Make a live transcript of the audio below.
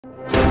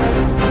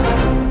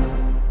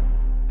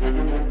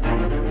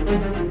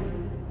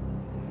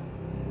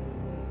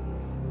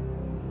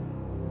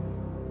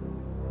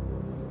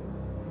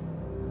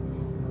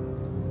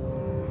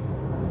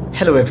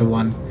Hello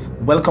everyone,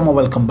 welcome or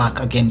welcome back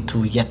again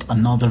to yet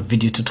another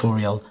video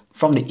tutorial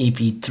from the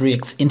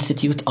AP3X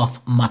Institute of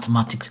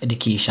Mathematics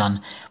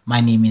Education. My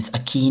name is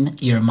Akin,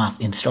 your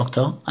math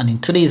instructor, and in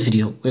today's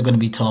video we're going to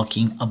be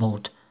talking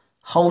about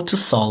how to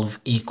solve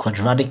a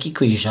quadratic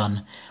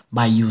equation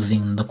by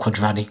using the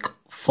quadratic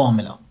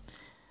formula.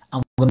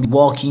 I'm going to be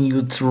walking you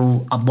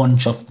through a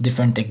bunch of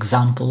different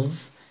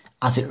examples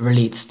as it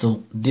relates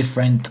to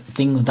different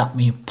things that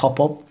may pop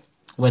up,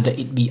 whether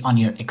it be on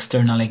your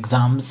external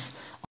exams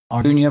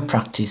or during your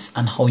practice,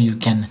 and how you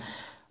can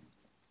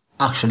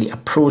actually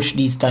approach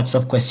these types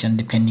of questions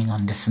depending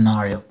on the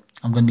scenario.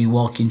 I'm going to be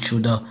walking through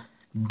the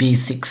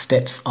basic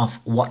steps of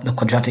what the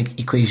quadratic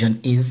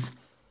equation is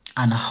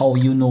and how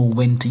you know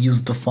when to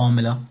use the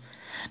formula.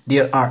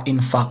 There are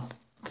in fact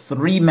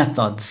three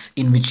methods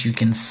in which you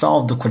can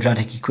solve the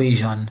quadratic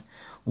equation.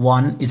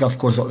 One is of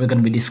course what we're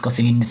going to be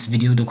discussing in this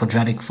video, the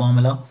quadratic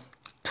formula.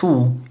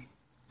 Two,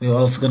 we're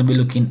also going to be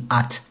looking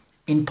at,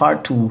 in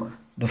part two,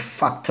 the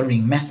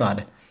factoring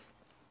method.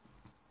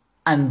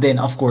 And then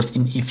of course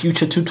in a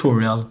future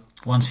tutorial,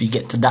 once we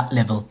get to that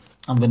level,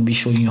 I'm going to be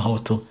showing you how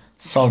to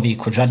solve a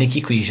quadratic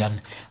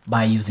equation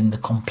by using the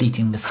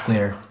completing the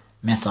square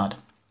method.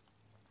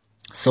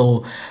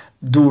 So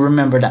do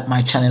remember that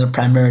my channel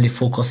primarily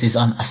focuses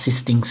on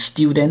assisting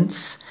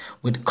students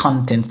with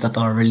contents that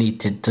are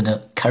related to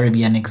the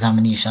Caribbean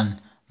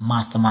examination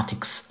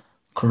mathematics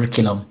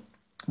curriculum.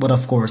 But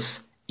of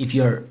course,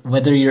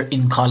 whether you're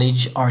in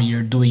college or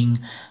you're doing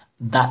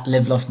that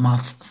level of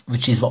math,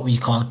 which is what we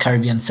call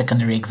Caribbean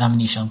Secondary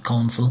Examination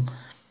Council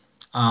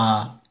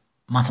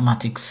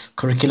mathematics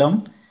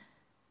curriculum,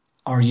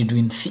 or you're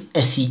doing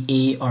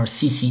CSEC or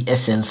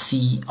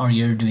CSEC, or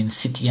you're doing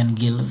City and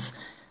Guilds,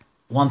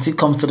 once it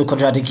comes to the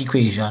quadratic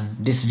equation,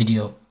 this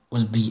video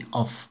will be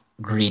of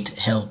great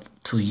help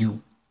to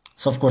you.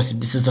 So of course, if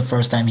this is the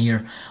first time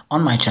here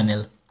on my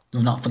channel,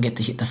 do not forget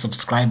to hit the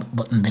subscribe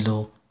button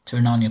below,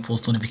 turn on your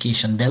post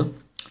notification bell,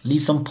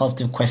 leave some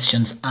positive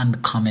questions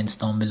and comments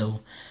down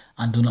below,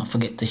 and do not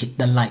forget to hit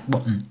the like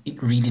button.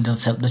 It really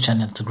does help the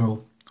channel to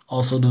grow.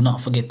 Also, do not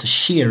forget to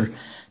share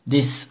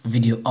this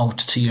video out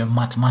to your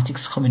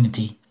mathematics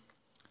community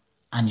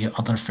and your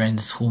other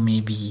friends who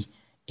may be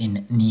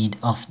in need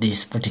of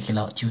this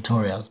particular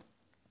tutorial.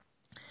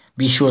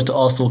 Be sure to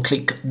also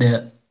click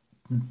the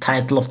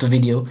title of the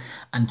video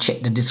and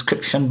check the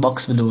description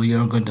box below.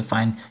 You're going to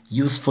find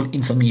useful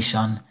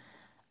information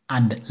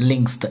and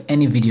links to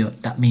any video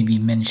that may be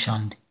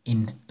mentioned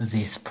in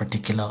this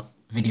particular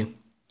video.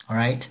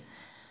 Alright,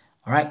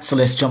 so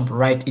let's jump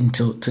right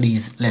into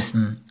today's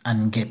lesson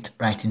and get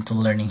right into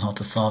learning how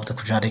to solve the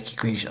quadratic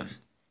equation.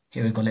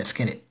 Here we go, let's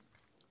get it.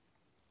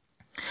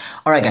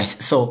 Alright guys,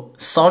 so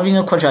solving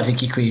a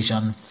quadratic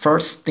equation,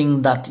 first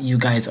thing that you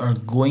guys are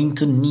going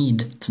to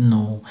need to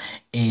know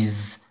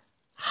is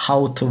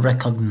how to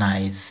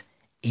recognize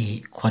a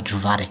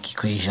quadratic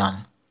equation.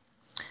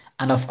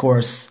 And of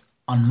course,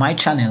 on my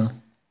channel,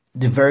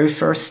 the very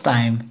first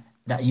time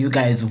that you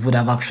guys would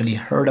have actually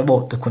heard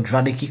about the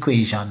quadratic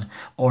equation,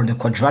 or the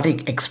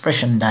quadratic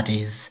expression that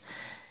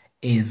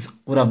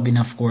would have been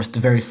of course the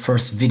very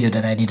first video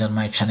that I did on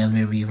my channel,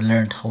 where we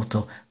learned how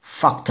to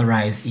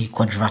factorize a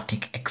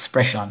quadratic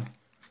expression.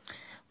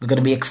 We're going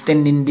to be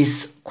extending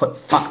this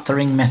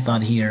factoring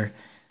method here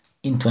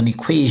into an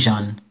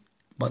equation,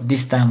 but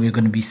this time we're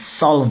going to be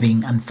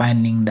solving and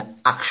finding the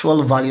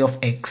actual value of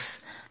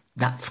x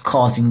that's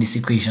causing this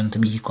equation to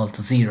be equal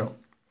to 0.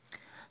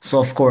 So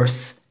of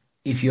course,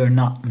 if you're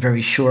not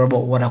very sure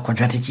about what a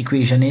quadratic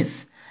equation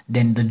is,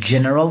 then the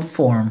general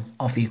form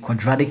of a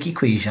quadratic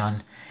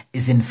equation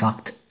is in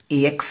fact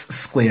ax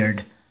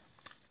squared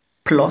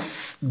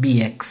plus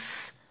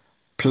bx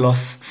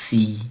plus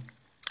c,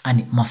 and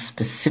it must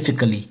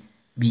specifically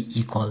be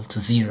equal to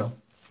 0.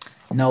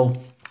 Now,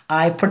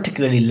 I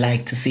particularly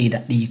like to say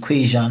that the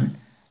equation,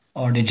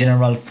 or the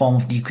general form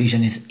of the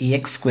equation, is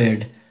ax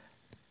squared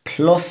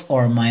plus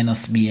or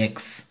minus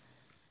bx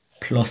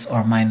plus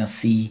or minus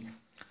c,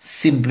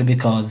 simply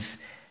because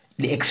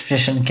the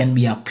expression can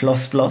be a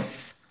plus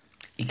plus,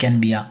 it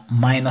can be a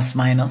minus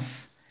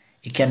minus,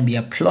 it can be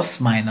a plus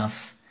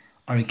minus,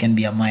 or it can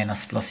be a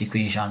minus plus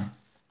equation.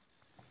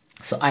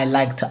 So I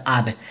like to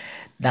add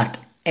that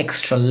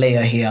extra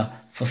layer here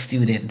for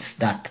students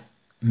that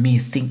may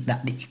think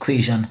that the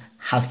equation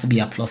has to be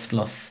a plus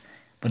plus,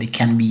 but it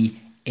can be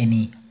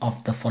any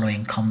of the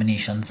following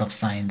combinations of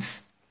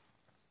signs.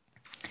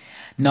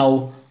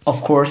 Now,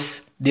 of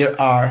course, there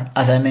are,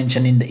 as I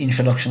mentioned in the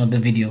introduction of the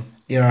video,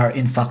 there are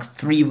in fact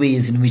three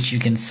ways in which you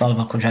can solve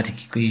a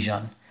quadratic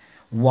equation.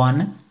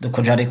 One, the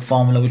quadratic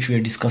formula, which we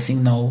are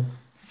discussing now,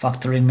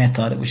 factoring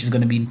method, which is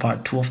going to be in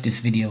part 2 of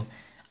this video,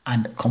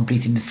 and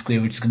completing the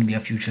square, which is going to be a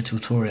future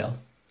tutorial.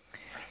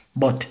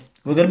 But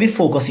we're going to be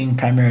focusing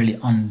primarily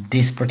on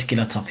this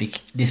particular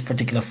topic, this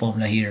particular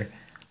formula here,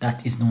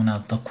 that is known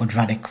as the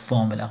quadratic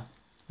formula.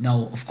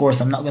 Now, of course,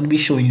 I'm not going to be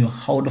showing you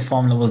how the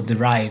formula was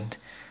derived.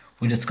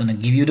 We're just going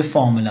to give you the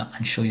formula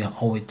and show you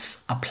how it's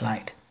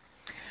applied.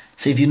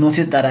 So if you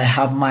notice that I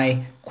have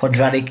my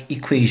quadratic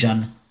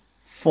equation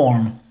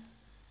form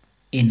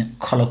in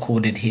color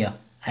coded here,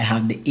 I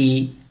have the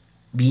A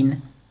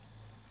being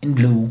in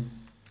blue,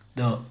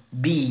 the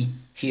B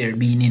here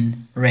being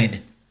in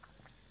red,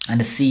 and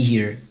the C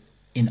here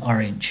in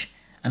orange.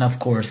 And of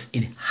course,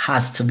 it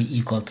has to be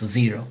equal to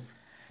 0.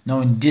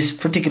 Now in this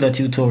particular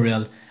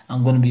tutorial,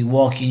 I'm going to be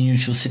walking you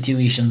through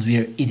situations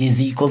where it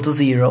is equal to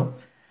 0.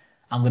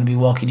 I'm going to be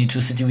walking you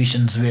through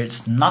situations where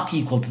it's not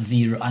equal to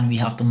 0 and we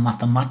have to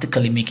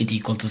mathematically make it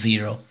equal to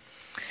 0.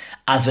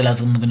 As well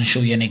as I'm going to show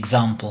you an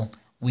example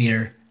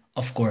where,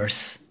 of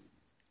course,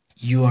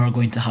 you are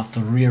going to have to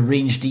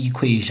rearrange the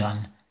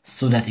equation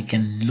so that it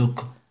can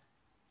look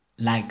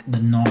like the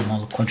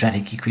normal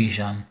quadratic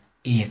equation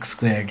ax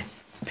squared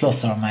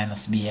plus or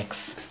minus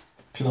bx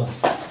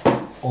plus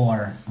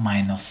or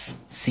minus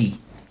c.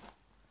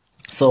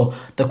 So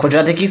the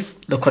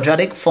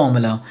quadratic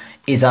formula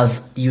is,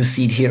 as you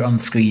see it here on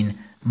screen,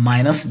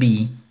 minus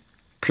b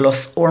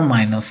plus or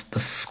minus the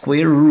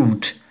square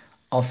root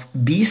of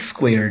b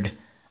squared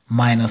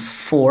minus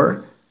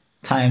 4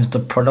 times the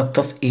product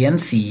of a and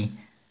c,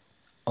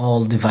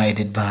 all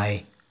divided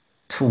by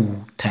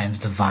 2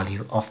 times the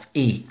value of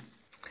a.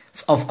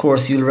 So of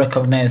course you'll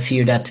recognize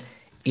here that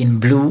in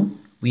blue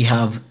we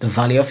have the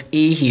value of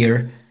a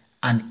here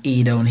and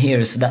a down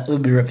here, so that will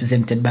be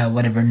represented by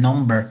whatever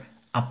number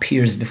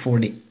appears before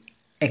the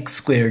x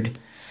squared.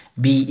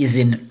 B is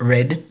in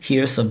red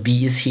here, so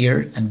b is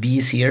here and b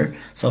is here,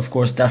 so of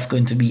course that's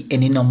going to be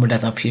any number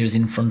that appears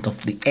in front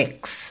of the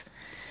x.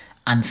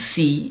 And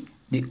c,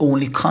 the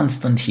only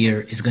constant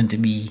here, is going to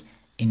be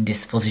in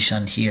this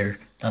position here.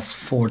 That's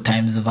 4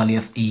 times the value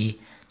of a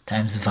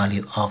times the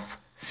value of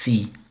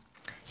c.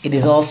 It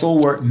is also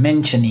worth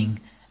mentioning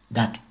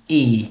that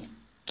a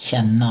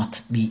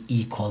cannot be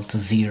equal to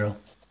 0,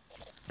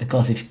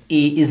 because if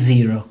a is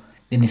 0,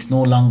 then it's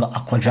no longer a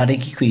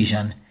quadratic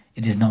equation,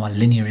 it is now a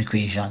linear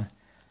equation.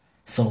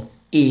 So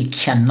a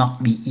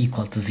cannot be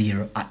equal to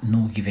 0 at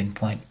no given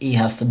point. A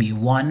has to be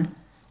 1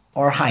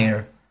 or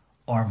higher,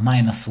 or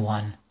minus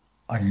 1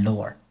 or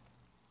lower.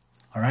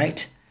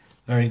 Alright,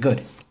 very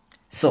good.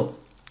 So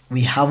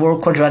we have our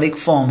quadratic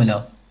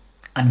formula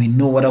and we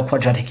know what our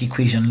quadratic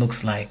equation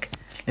looks like.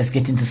 Let's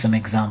get into some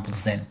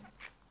examples then.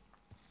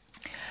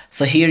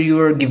 So here you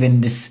are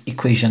given this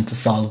equation to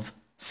solve.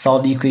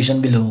 Solve the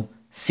equation below.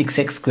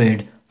 6x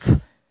squared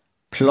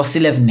plus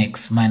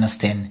 11x minus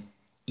 10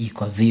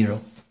 equals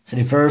 0. So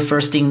the very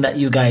first thing that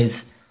you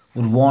guys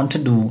would want to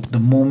do the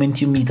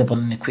moment you meet up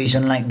on an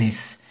equation like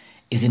this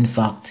is, in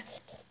fact,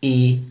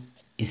 a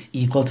is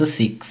equal to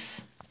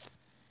 6,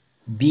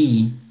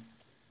 b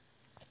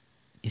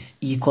is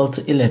equal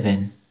to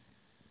 11,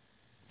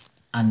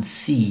 and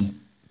c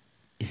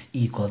is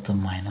equal to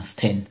minus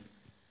 10.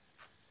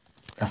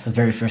 That's the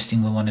very first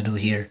thing we want to do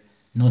here.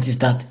 Notice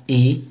that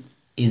a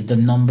is the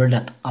number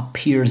that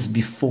appears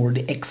before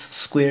the x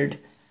squared,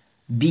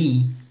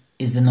 b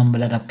is the number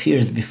that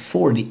appears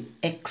before the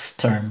x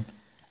term,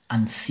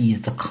 and c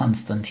is the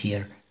constant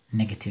here,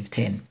 negative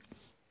 10.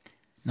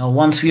 Now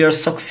once we are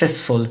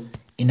successful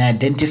in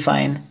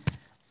identifying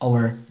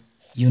our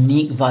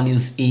unique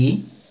values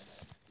a,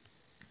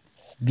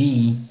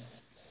 b,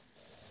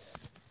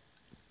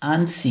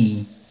 and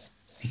c,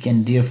 we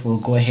can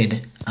therefore go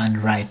ahead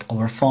and write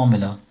our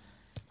formula.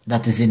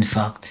 That is, in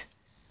fact,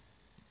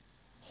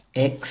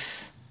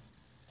 x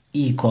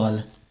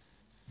equal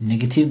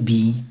negative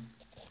b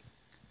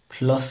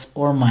plus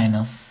or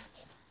minus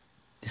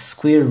the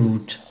square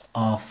root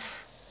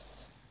of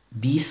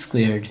b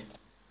squared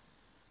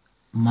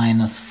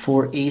minus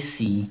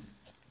 4ac,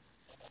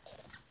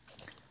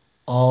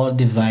 all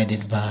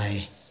divided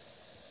by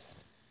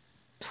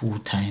 2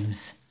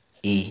 times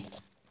a.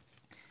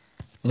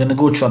 We're going to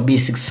go through a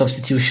basic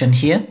substitution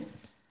here.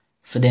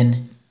 So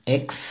then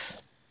x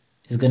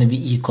is going to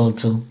be equal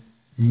to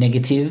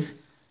negative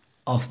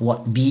of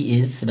what b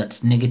is, so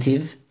that's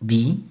negative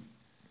b,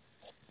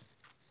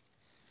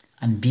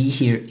 and b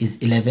here is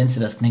 11, so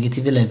that's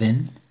negative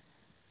 11,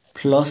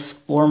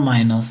 plus or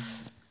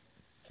minus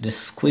the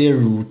square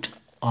root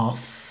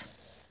of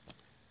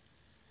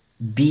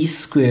b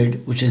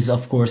squared, which is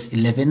of course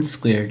 11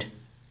 squared,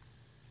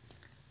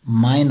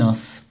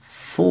 minus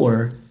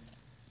 4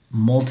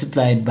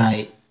 multiplied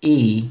by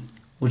a,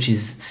 which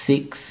is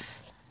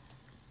 6,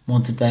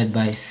 multiplied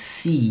by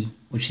c,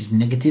 which is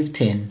negative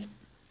 10,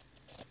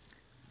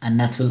 and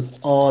that will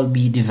all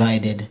be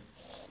divided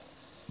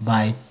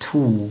by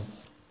 2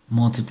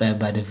 multiplied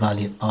by the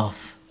value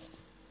of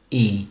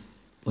a,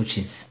 which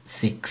is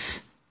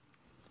 6.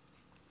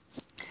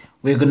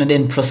 We're going to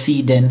then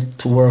proceed then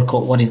to work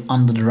out what is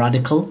under the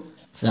radical.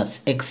 So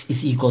that's x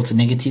is equal to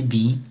negative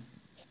b,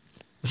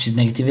 which is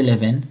negative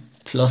 11,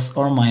 plus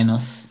or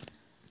minus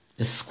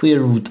the square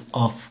root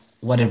of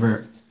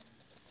whatever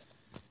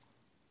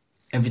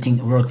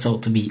everything works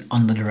out to be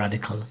under the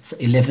radical. So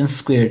 11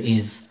 squared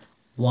is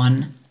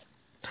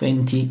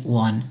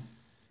 121,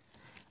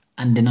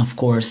 and then of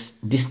course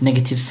this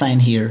negative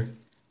sign here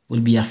will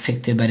be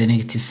affected by the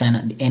negative sign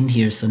at the end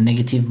here, so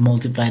negative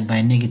multiplied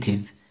by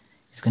negative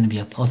is going to be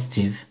a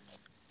positive.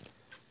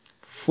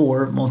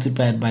 4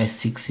 multiplied by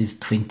 6 is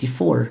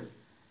 24,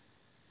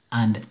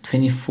 and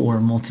 24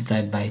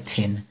 multiplied by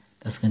 10,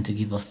 That's going to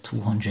give us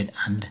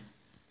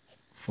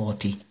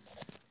 240.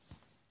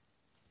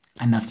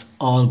 And that's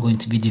all going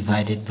to be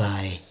divided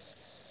by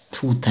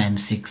 2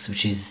 times 6,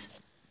 which is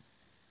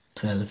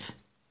 12.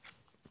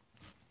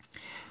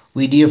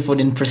 We therefore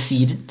then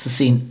proceed to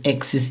saying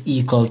x is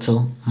equal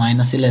to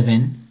minus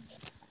 11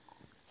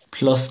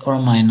 plus or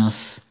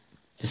minus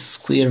the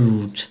square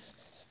root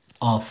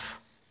of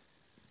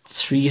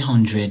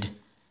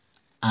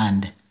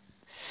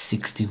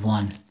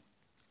 361.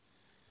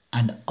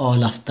 And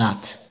all of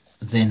that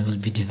then will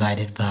be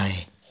divided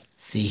by,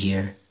 say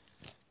here,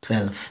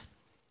 12.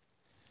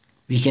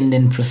 We can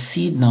then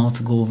proceed now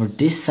to go over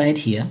this side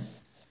here,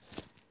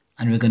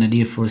 and we're going to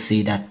therefore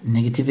say that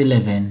negative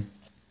 11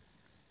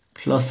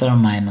 plus or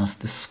minus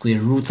the square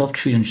root of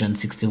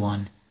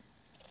 361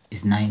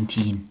 is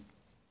 19.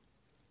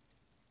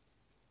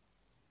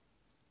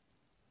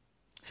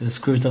 So the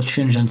square root of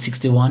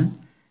 361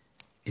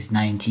 is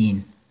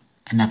 19,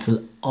 and that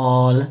will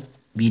all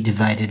be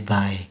divided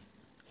by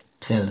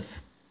 12.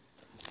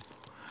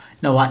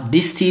 Now at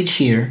this stage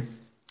here,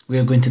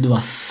 we're going to do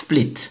a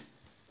split.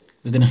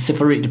 We're going to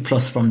separate the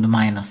plus from the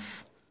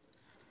minus.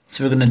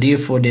 So we're going to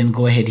therefore then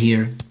go ahead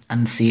here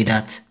and say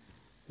that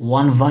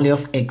one value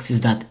of x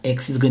is that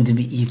x is going to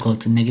be equal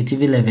to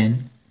negative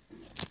 11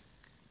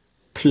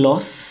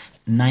 plus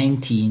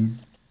 19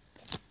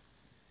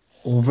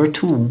 over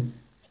 2,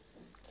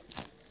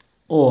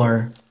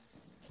 or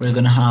we're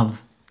going to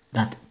have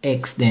that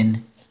x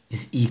then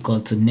is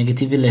equal to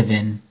negative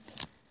 11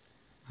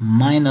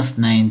 minus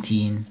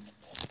 19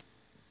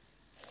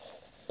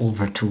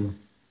 over 2.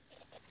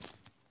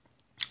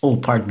 Oh,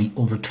 pardon me,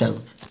 over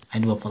 12. I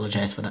do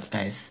apologize for that,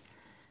 guys.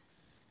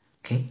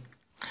 Okay.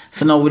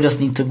 So now we just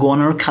need to go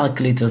on our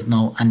calculators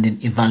now and then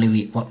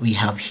evaluate what we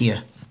have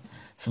here.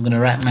 So I'm going to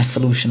write my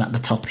solution at the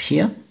top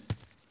here.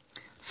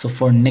 So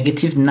for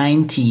negative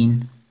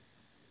 19,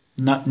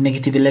 not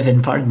negative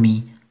 11, pardon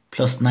me,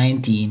 plus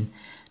 19,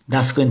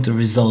 that's going to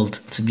result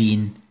to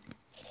being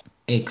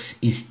x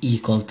is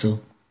equal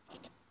to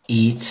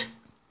 8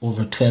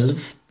 over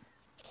 12,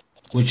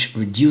 which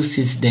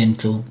reduces then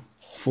to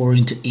 4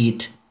 into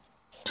 8,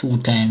 2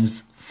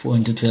 times 4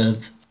 into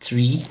 12,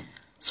 3.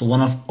 So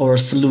one of our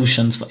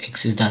solutions for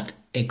x is that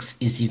x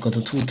is equal to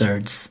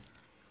 2/3.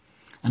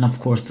 And of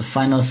course the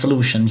final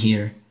solution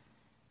here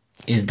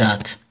is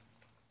that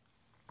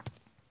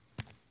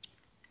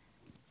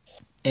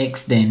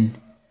x then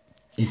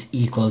is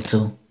equal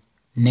to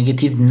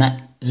negative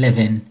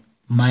 11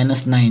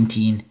 minus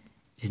 19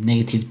 is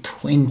negative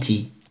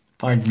 20,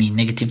 pardon me,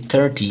 negative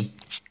 30.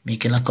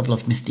 Making a couple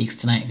of mistakes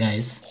tonight,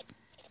 guys.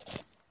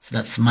 So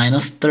that's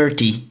minus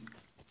 30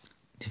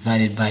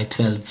 divided by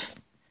 12,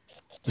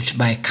 which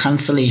by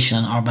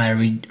cancellation or by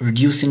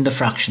reducing the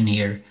fraction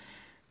here,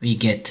 we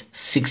get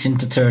 6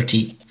 into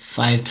 30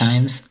 5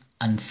 times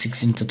and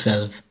 6 into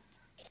 12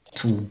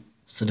 2.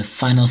 So the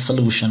final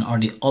solution or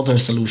the other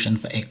solution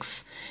for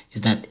x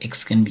is that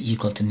x can be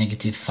equal to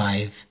negative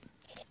 5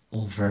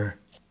 over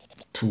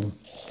 2.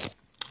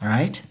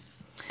 Alright?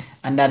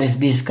 And that is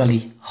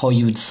basically how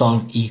you would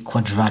solve a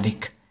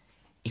quadratic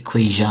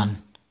equation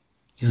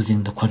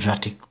using the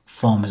quadratic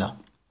formula.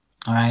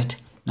 Alright?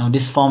 Now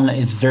this formula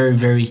is very,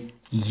 very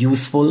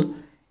useful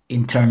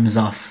in terms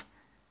of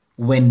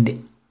when the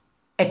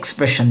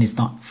expression is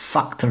not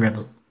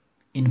factorable.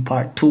 In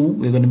part 2,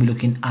 we're going to be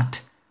looking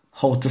at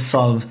how to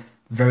solve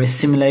very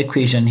similar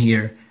equation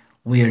here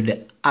where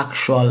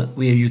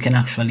you can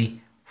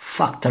actually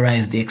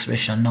factorize the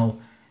expression. Now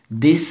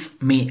this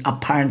may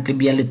apparently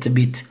be a little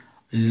bit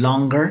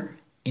longer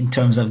in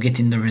terms of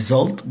getting the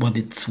result, but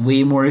it's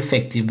way more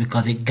effective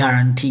because it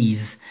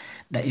guarantees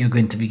that you're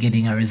going to be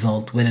getting a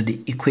result whether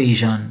the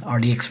equation or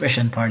the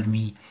expression, pardon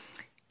me,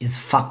 is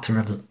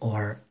factorable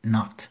or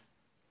not.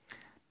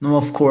 Now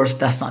of course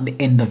that's not the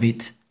end of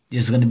it.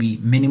 There's going to be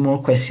many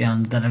more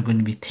questions that are going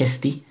to be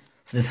testy.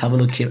 So let's have a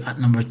look here at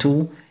number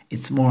 2.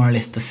 It's more or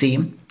less the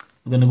same.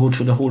 We're going to go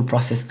through the whole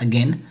process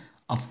again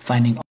of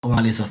finding our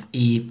values of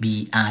A,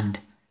 B, and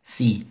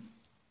C.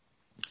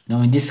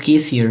 Now in this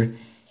case here,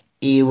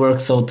 A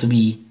works out to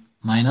be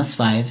minus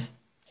 5.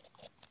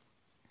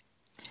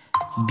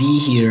 B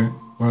here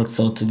works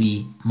out to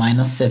be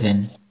minus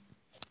 7.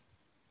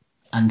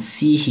 And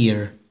C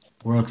here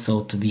works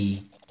out to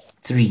be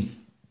 3.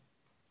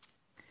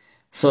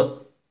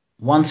 So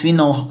once we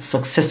now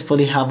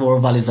successfully have our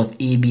values of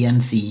A, B,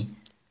 and C,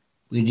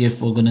 we're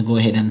therefore going to go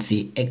ahead and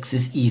say x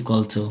is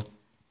equal to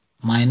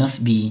minus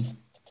b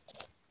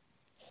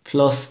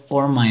plus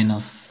or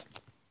minus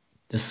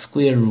the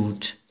square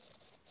root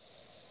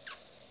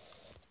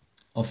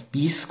of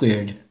b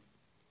squared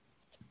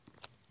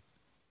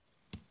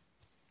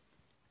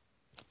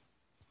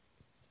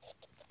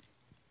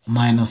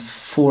minus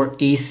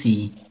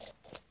 4ac,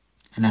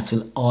 and that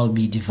will all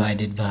be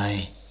divided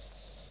by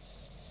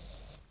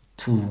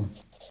 2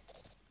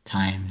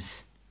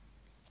 times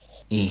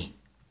a.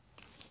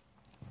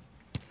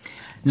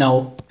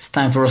 Now it's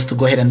time for us to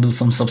go ahead and do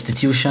some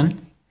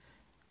substitution.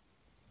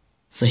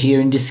 So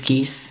here in this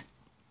case,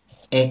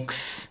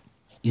 x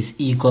is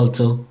equal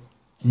to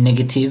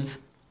negative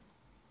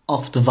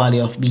of the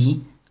value of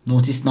b,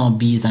 Notice now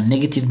b is a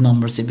negative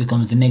number, so it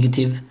becomes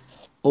negative,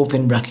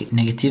 open bracket,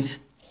 negative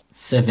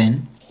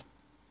 7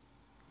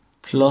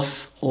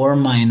 plus or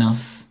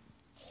minus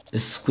the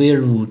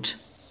square root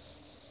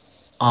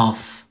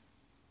of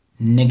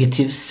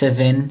negative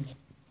 7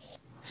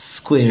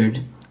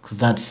 squared, because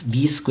that's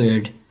b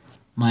squared,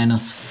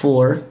 minus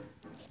 4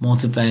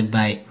 multiplied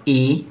by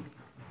a,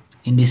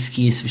 in this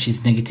case, which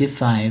is negative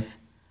 5,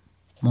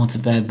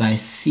 multiplied by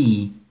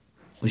c,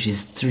 which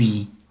is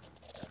 3,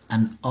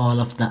 and all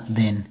of that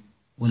then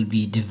will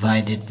be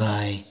divided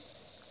by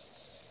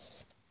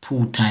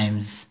 2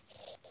 times,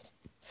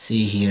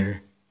 say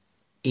here,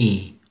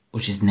 a,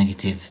 which is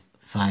negative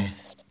 5.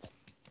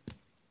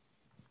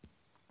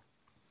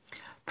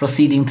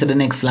 Proceeding to the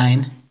next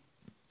line,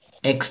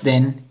 x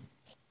then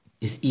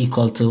is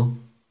equal to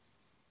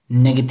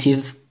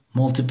negative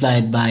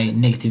multiplied by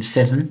negative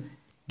 7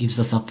 gives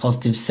us a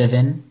positive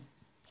 7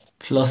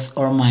 plus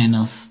or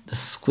minus the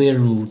square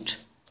root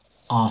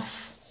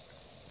of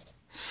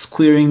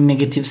squaring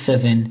negative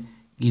 7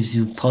 gives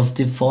you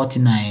positive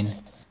 49,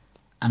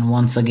 and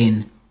once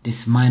again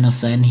this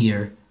minus sign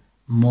here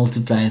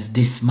multiplies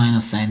this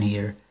minus sign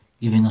here,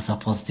 giving us a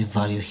positive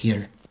value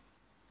here.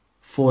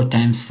 4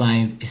 times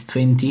 5 is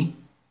 20,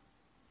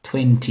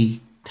 20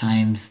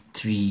 times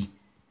 3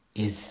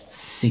 is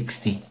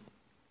 60,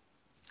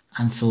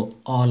 and so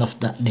all of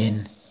that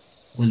then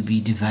will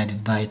be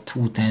divided by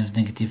 2 times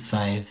negative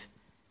 5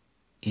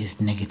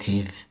 is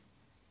negative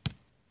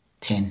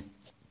 10.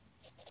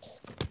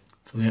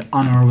 So we're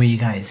on our way,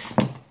 guys.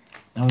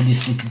 Now we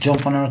just need to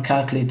jump on our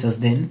calculators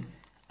then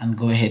and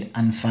go ahead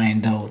and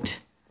find out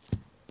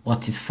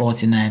what is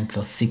 49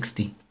 plus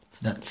 60.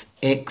 So that's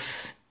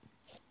x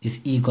is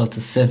equal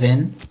to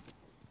 7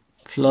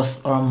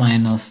 plus or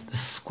minus the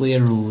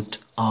square root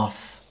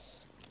of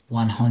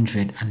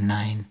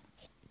 109.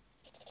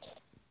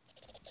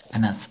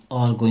 And that's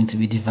all going to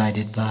be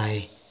divided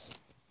by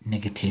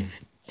negative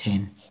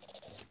 10.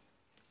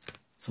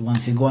 So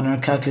once you go on our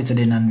calculator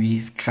then and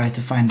we try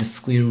to find the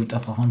square root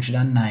of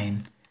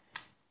 109,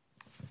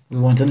 we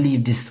want to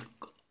leave this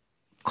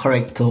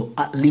correct to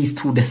at least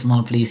 2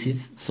 decimal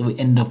places. So we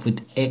end up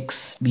with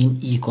x being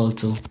equal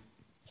to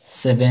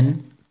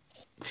 7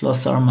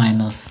 plus or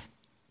minus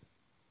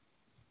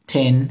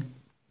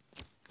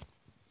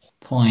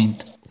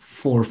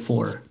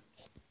 10.44,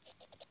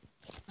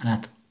 and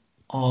that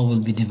all will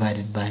be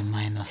divided by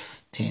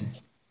minus 10.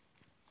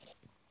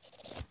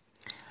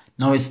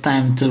 Now it's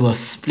time to do a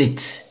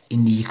split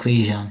in the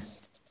equation.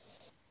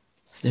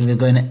 So then we're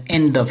going to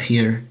end up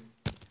here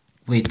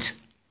with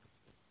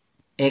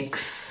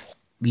x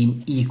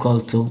being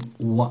equal to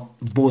what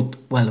both,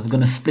 well, we're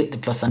going to split the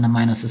plus and the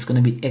minus. It's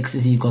going to be x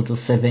is equal to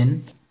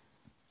 7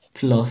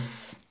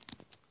 plus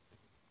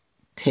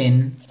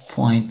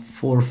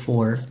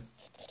 10.44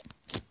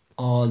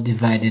 all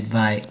divided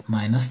by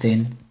minus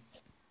 10,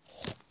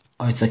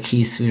 or it's a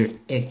case where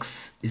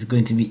x is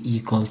going to be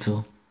equal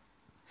to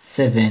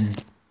 7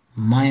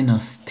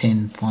 minus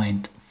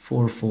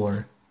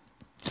 10.44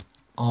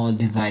 all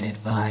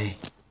divided by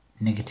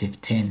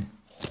negative 10.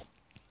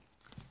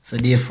 So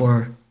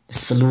therefore the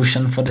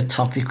solution for the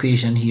top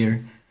equation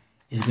here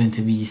is going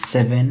to be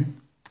 7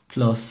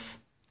 plus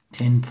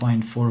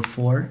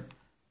 10.44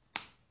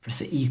 press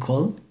the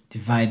equal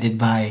divided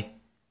by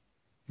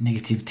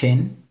negative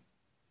 10.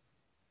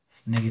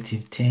 It's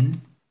negative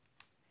 10,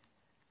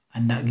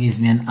 and that gives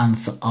me an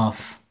answer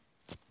of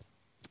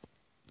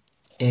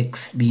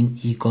x being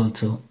equal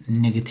to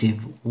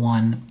negative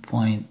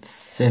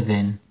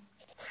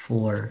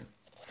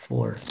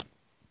 1.744.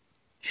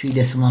 3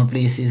 decimal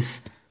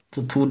places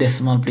to 2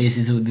 decimal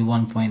places would be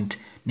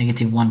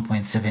negative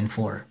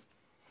 1.74.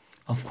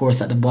 Of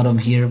course, at the bottom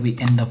here we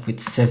end up with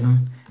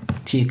 7,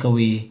 take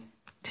away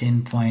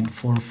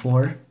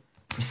 10.44,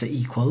 press the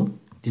equal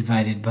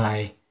divided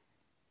by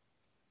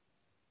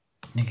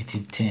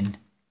negative 10,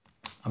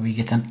 and we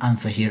get an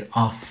answer here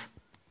of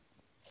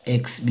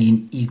x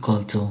being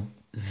equal to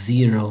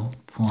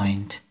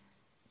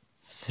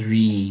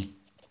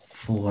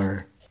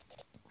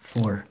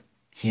 0.344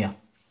 here.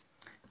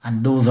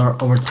 And those are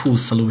our 2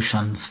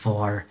 solutions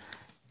for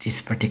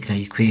this particular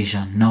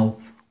equation. Now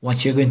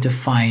what you're going to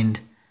find,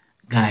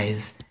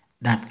 guys,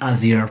 that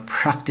as you're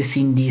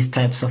practicing these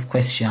types of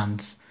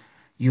questions,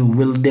 you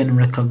will then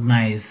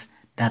recognize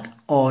that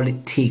all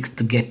it takes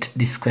to get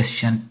this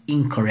question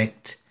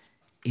incorrect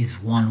is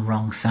 1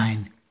 wrong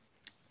sign.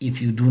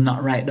 If you do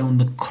not write down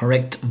the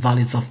correct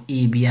values of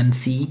A, B, and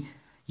C,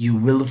 you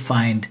will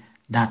find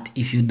that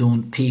if you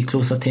don't pay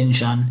close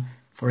attention,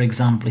 for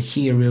example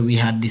here where we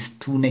had these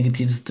 2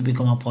 negatives to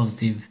become a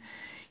positive,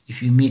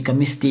 if you make a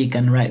mistake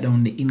and write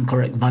down the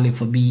incorrect value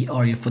for B,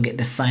 or you forget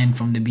the sign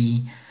from the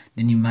B,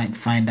 then you might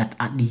find that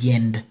at the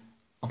end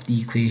of the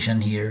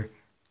equation here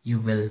you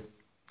will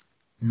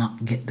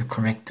not get the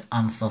correct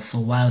answer. So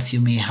whilst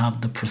you may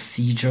have the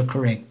procedure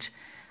correct,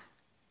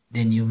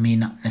 then you may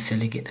not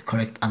necessarily get the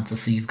correct answer.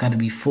 So you've got to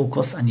be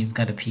focused and you've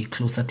got to pay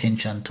close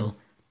attention to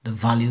the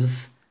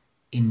values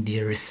in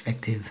their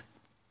respective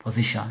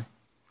position.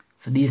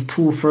 So these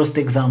 2 first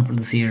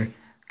examples here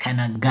kind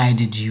of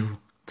guided you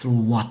through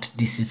what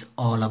this is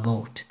all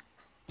about.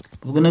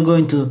 We're going to go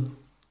into a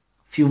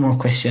few more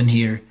questions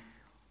here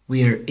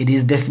where it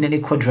is definitely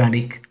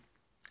quadratic,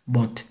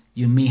 but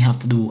you may have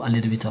to do a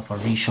little bit of a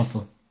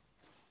reshuffle.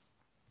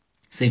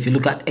 So if you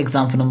look at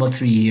example number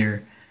 3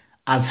 here,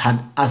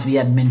 as we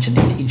had mentioned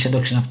in the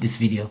introduction of this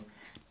video,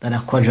 that a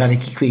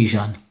quadratic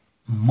equation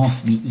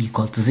must be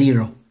equal to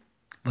 0.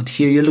 But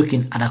here you're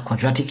looking at a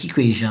quadratic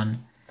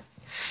equation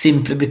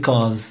simply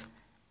because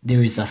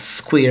there is a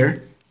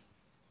square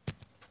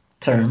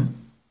term,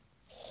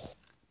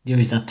 there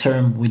is a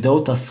term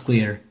without a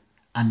square,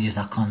 and there's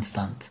a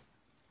constant.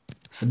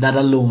 So that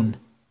alone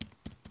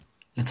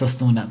let us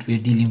know that we're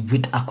dealing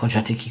with a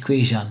quadratic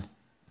equation.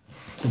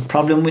 The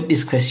problem with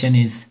this question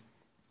is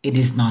it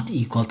is not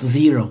equal to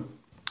 0.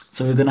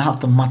 So we're going to have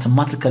to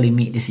mathematically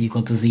make this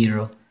equal to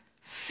 0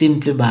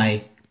 simply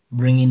by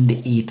bringing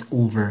the 8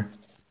 over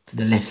to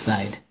the left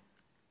side.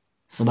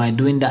 So by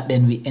doing that,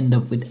 then we end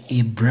up with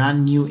a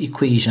brand new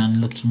equation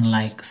looking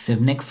like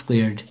 7x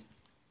squared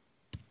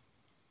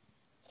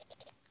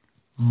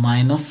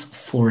minus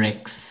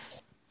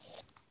 4x.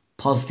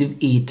 Positive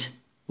 8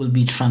 will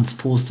be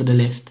transposed to the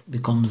left,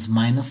 becomes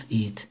minus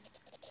 8,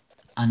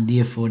 and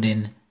therefore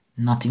then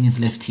nothing is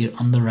left here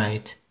on the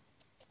right,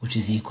 which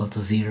is equal to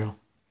 0.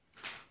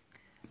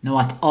 Now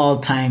at all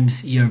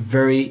times, your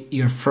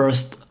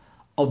first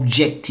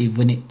objective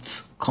when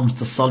it comes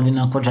to solving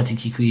a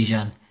quadratic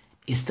equation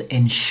is to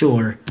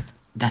ensure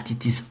that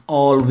it is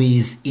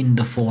always in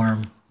the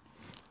form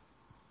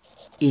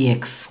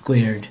ax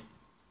squared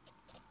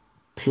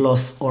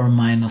plus or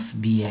minus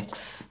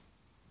bx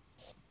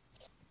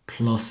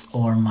plus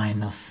or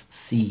minus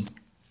c.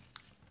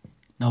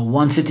 Now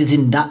once it is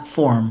in that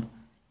form,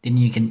 then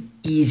you can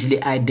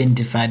easily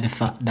identify the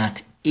fact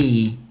that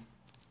a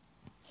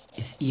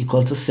is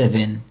equal to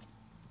 7,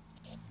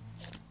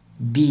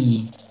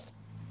 b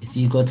is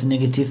equal to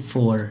negative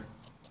 4,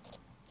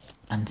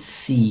 and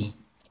c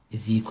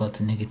is equal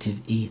to negative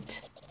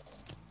 8.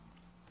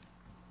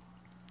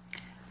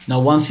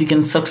 Now once we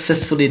can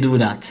successfully do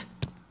that,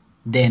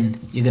 then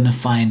you're going to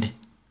find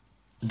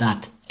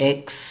that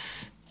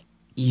x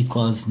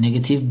equals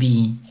negative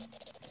b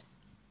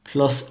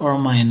plus or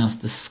minus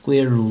the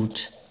square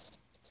root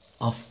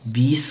of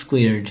b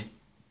squared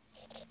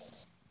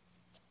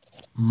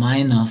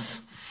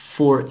minus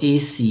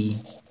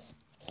 4ac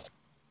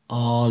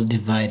all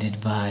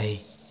divided by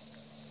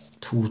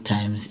 2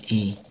 times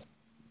a.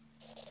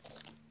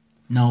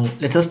 Now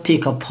let us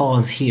take a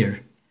pause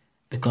here,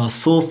 because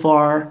so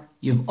far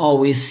you've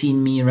always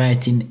seen me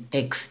writing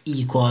x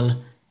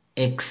equal,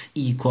 x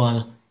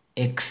equal,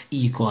 x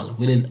equal.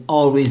 Will it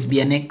always be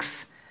an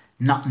x?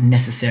 Not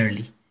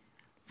necessarily.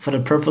 For the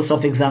purpose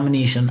of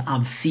examination,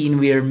 I've seen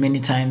where many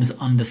times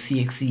on the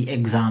CSEC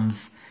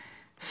exams,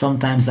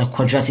 sometimes a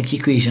quadratic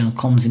equation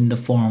comes in the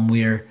form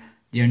where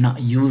they're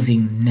not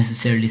using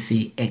necessarily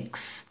say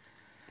x.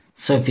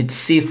 So if it's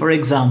say for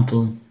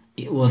example,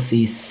 it was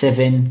say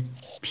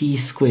 7p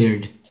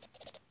squared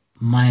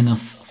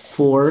minus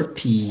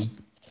 4p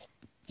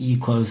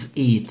equals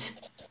 8,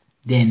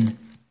 then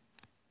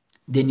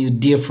you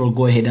therefore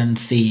go ahead and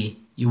say,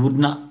 you would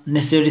not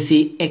necessarily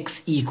say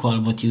x equal,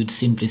 but you would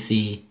simply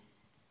say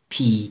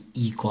p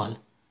equal.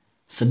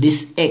 So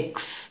this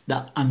x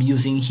that I'm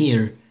using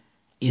here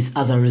is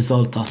as a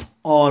result of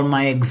all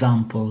my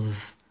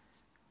examples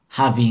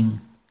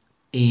having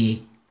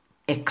a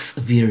x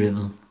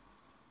variable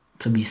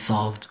to be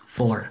solved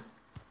for.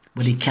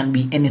 But it can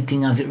be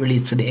anything as it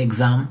relates to the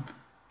exam.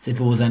 So if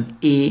it was an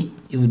a,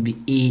 it would be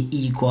a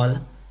equal.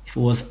 If it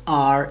was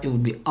r, it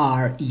would be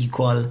r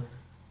equal.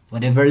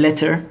 Whatever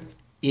letter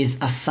is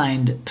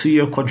assigned to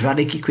your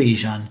quadratic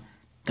equation,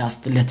 that's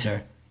the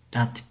letter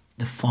that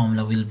the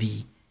formula will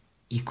be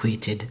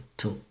equated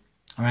to.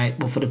 Alright,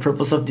 but for the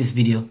purpose of this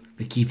video,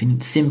 we're keeping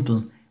it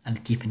simple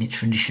and keeping it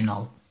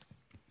traditional.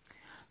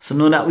 So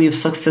now that we've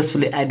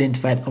successfully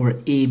identified our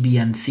a, b,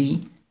 and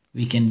c,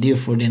 we can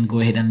therefore then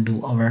go ahead and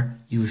do our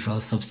usual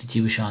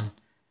substitution.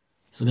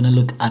 So we're going to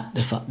look at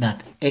the fact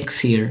that x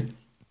here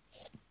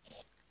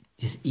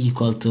is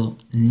equal to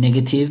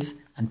negative,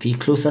 and pay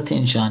close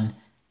attention,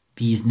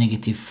 b is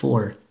negative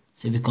 4.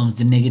 So it becomes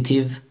the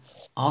negative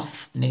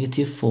of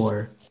negative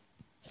 4,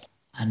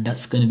 and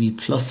that's going to be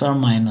plus or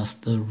minus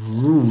the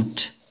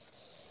root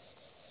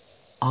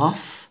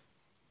of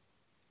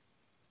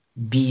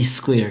b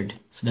squared.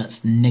 So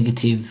that's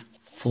negative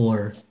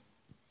 4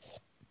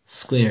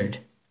 squared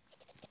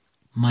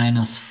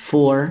minus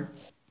 4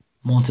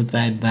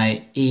 multiplied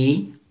by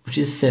a, which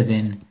is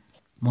 7,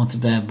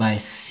 multiplied by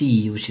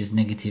c, which is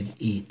negative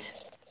 8.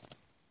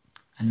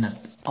 And that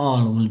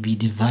all will be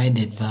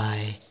divided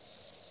by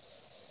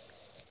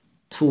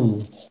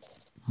 2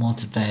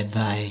 multiplied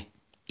by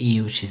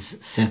a, which is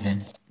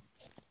 7.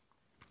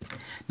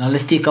 Now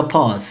let's take a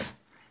pause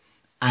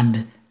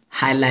and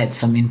highlight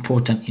some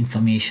important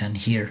information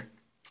here.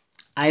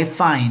 I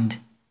find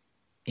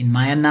in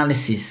my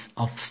analysis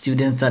of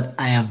students that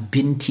I have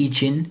been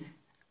teaching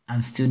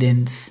and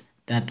students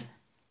that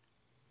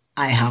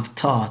I have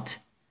taught,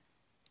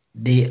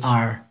 they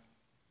are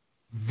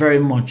very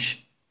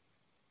much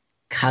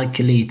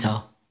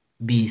calculator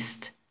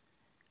based.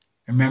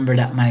 Remember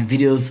that my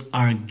videos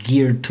are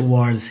geared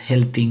towards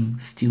helping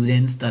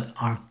students that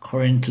are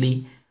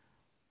currently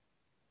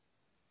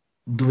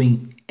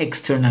doing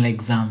external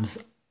exams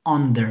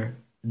under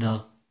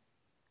the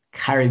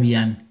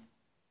Caribbean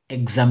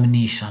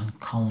Examination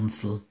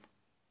Council.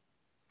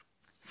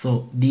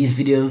 So these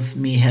videos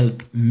may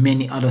help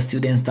many other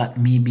students that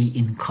may be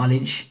in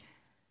college,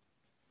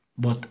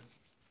 but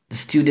the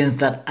students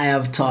that I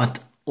have taught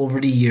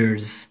over the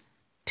years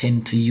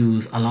tend to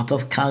use a lot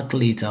of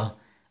calculator,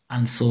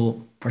 and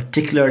so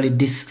particularly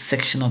this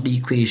section of the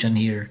equation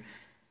here,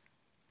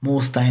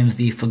 most times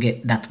they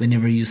forget that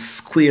whenever you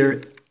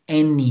square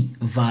any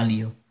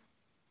value,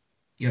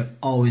 you're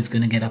always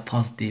going to get a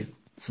positive.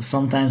 So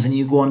sometimes when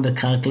you go on the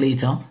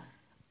calculator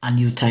and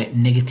you type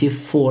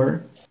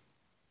 -4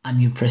 and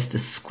you press the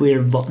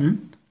square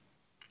button,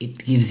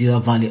 it gives you a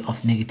value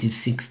of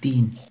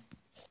 -16.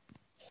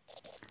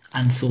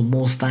 And so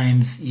most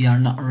times you are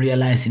not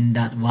realizing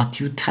that what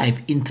you type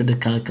into the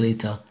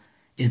calculator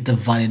is the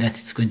value that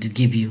it's going to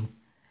give you.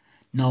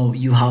 Now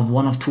you have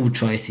one of two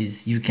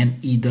choices. You can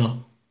either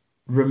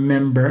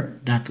remember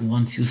that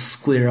once you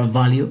square a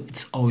value,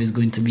 it's always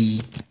going to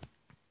be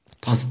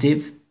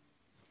positive,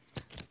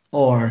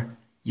 or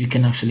you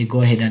can actually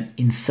go ahead and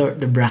insert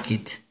the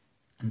bracket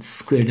and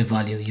square the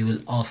value. You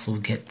will also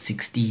get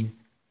 16.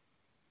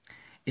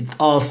 It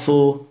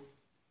also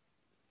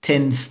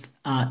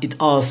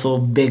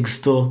begs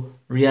to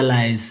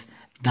realize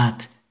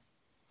that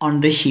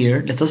under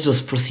here, let us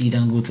just proceed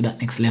and go to that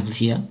next level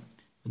here.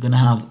 We're going to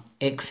have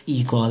x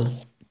equal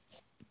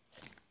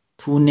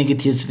two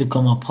negatives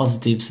become a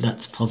positive, so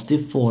that's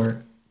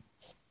 +4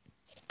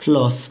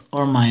 plus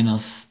or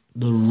minus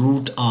the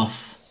root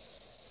of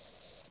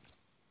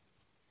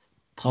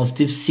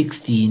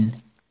 +16.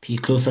 Pay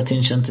close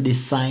attention to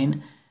this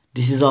sign.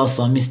 This is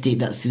also a mistake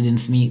that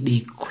students make.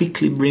 They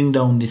quickly bring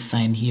down this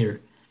sign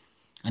here,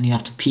 and you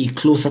have to pay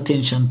close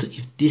attention to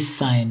if this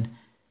sign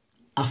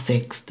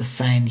affects the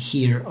sign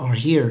here or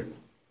here.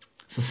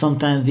 So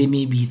sometimes there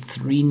may be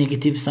 3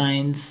 negative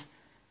signs,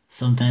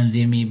 sometimes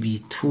there may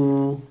be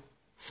 2,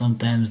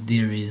 sometimes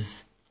there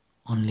is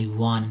only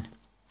 1.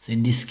 So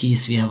in this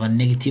case we have a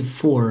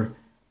 -4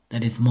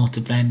 that is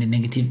multiplying the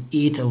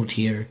 -8 out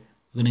here.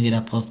 We're going to get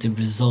a positive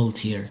result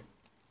here.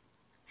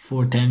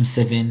 4 times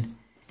 7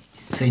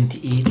 is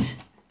 28,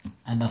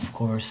 and of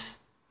course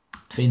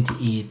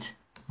 28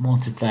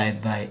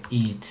 multiplied by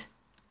 8,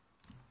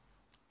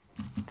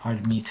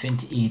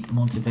 28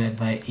 multiplied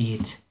by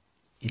 8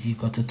 is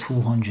equal to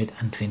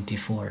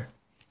 224.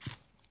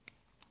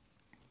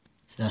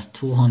 So that's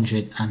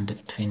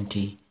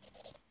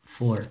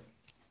 224,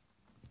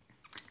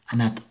 and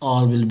that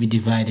all will be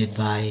divided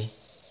by,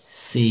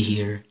 say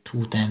here,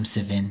 2 times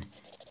 7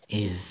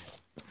 is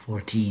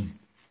 14.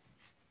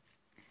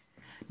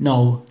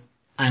 Now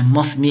I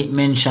must make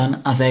mention,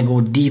 as I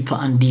go deeper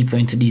and deeper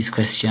into these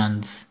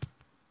questions,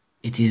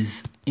 it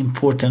is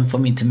important for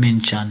me to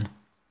mention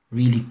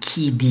really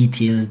key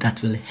details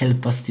that will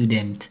help a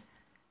student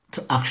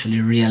to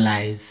actually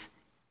realize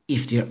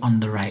if they're on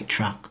the right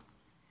track.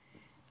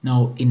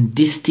 Now in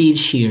this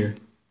stage here,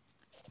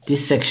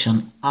 this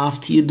section,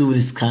 after you do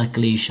this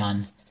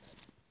calculation,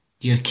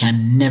 there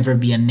can never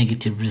be a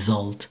negative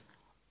result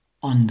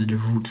under the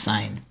root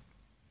sign.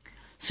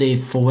 So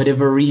if for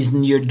whatever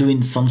reason you're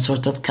doing some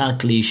sort of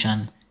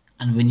calculation,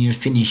 and when you're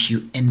finished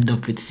you end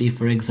up with, say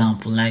for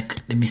example,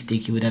 like the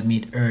mistake you would have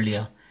made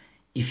earlier,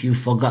 if you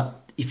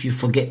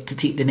forget to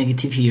take the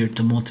negative here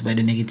to multiply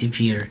the negative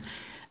here,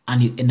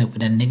 and you end up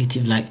with a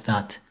negative like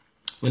that,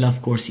 well,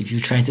 of course, if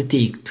you try to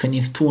take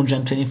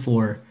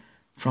 224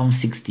 from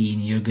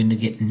 16, you're going to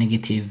get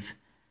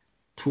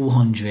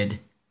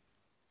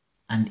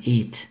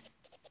 -208.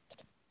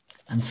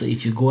 And so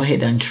if you go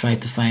ahead and try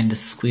to find the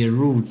square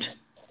root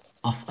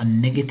of a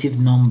negative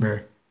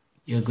number,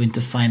 you're going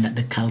to find that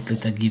the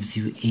calculator gives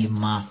you a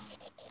math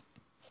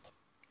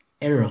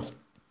error.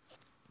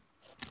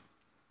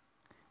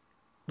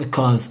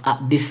 Because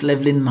at this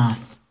level in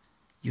math,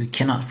 you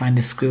cannot find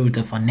the square root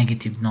of a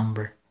negative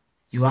number.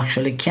 You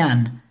actually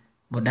can,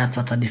 but that's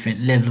at a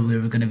different level where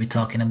we're going to be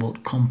talking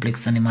about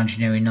complex and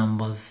imaginary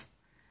numbers.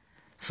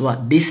 So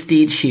at this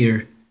stage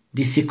here,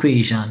 this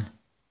equation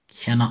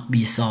cannot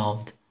be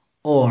solved,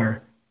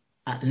 or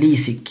at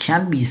least it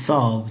can be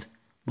solved,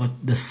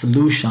 but the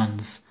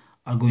solutions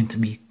are going to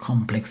be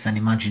complex and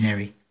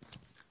imaginary.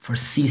 For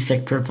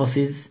CSEC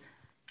purposes,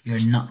 you're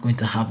not going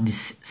to have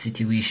this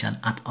situation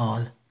at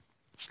all.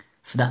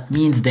 So that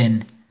means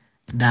then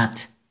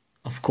that,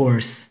 of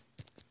course,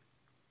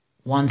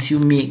 once you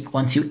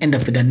end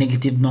up with a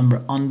negative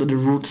number under the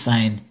root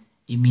sign,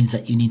 it means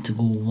that you need to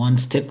go one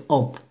step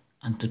up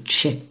and to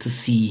check to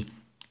see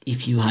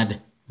if you had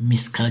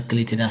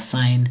miscalculated a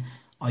sign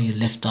or you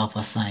left off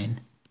a sign.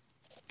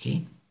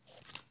 Okay,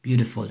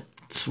 beautiful.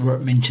 It's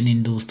worth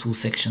mentioning those two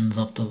sections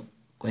of the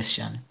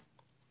question.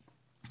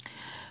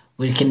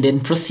 We can then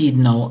proceed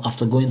now,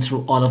 after going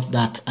through all of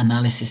that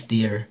analysis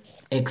there.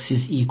 X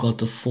is equal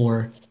to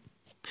 4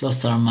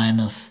 plus or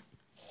minus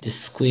the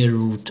square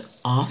root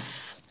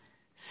of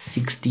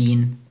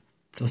 16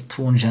 plus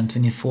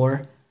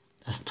 224,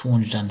 that's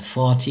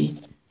 240, and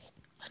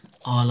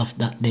all of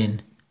that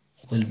then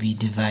will be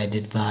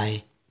divided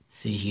by,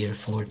 say here,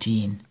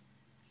 14.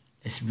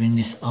 Let's bring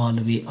this all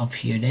the way up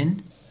here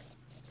then.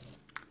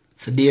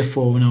 So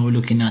therefore now we're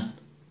looking at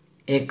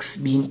x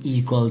being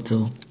equal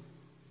to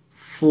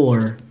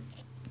 4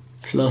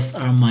 plus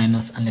or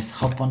minus, and let's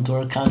hop onto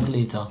our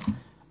calculator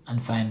and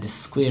find the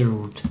square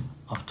root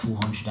of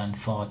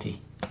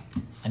 240,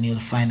 and you'll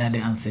find that the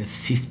answer is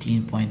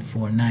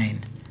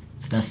 15.49.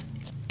 so that's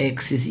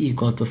x is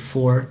equal to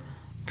 4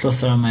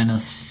 plus or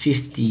minus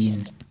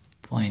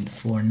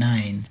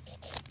 15.49,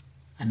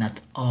 and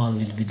that all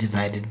will be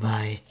divided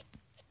by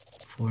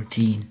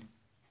 14.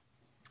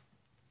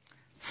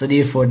 So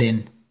therefore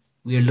then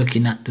we are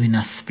looking at doing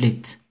a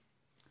split.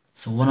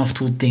 So one of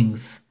two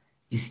things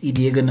is: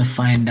 either you're going to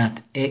find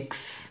that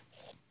x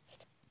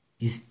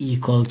is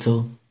equal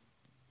to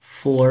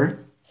 4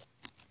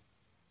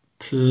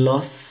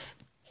 plus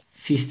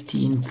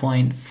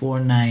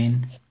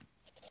 15.49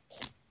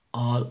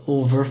 all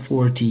over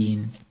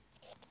 14,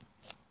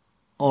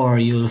 or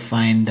you'll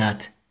find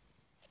that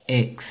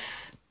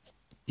x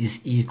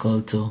is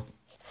equal to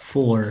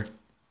 4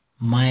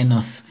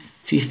 minus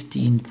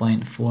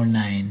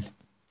 15.49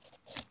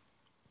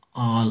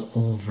 all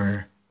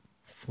over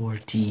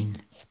 14.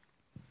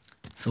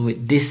 So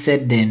with this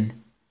said then,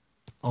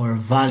 our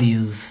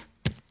values,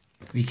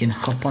 we can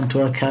hop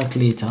onto our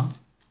calculator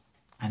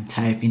and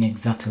type in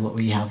exactly what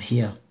we have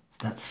here. So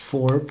that's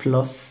 4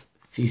 plus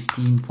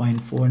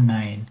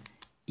 15.49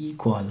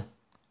 equal,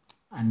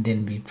 and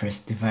then we press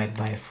divide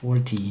by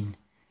 14.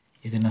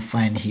 You're going to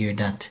find here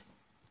that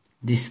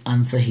this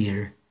answer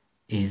here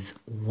is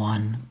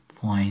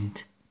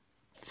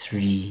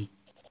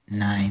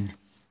 1.39.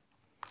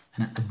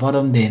 And at the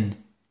bottom then,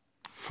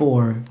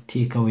 4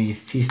 take away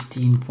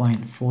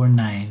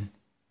 15.49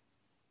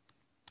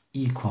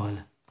 equal,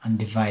 and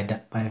divide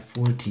that by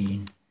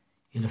 14.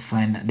 You'll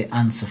find that the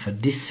answer for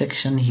this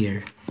section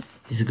here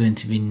is going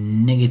to be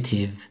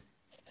negative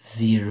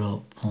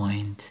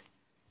 0.820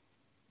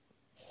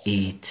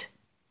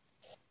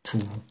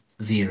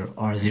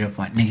 or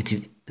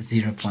negative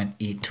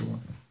 0.82.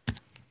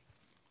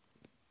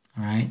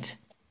 Alright.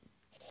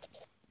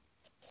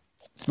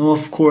 Now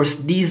of course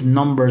these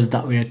numbers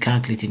that we are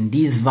calculating,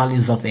 these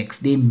values of x,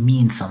 they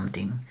mean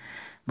something.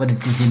 But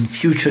it is in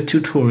future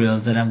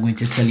tutorials that I'm going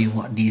to tell you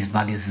what these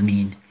values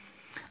mean.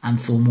 And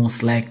so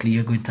most likely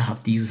you're going to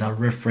have to use a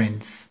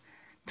reference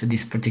to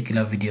this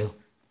particular video.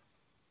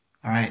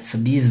 Alright, so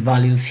these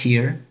values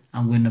here,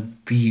 I'm going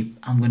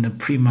to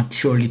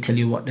prematurely tell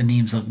you what the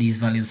names of these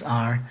values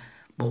are,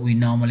 but we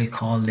normally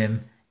call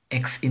them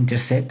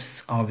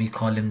x-intercepts, or we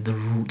call them the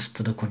roots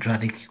to the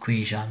quadratic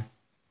equation.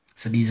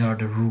 So these are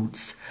the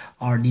roots,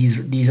 or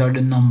these are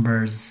the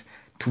numbers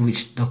to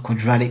which the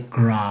quadratic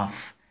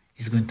graph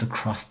is going to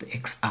cross the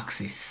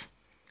x-axis.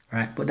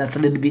 Right, but that's a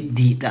little bit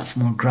deep, that's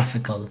more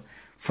graphical.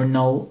 For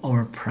now,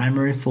 our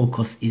primary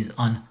focus is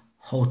on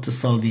how to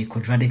solve a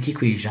quadratic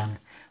equation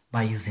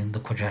by using the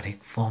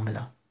quadratic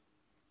formula.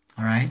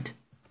 Alright,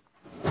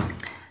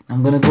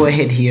 I'm going to go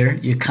ahead here.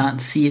 You can't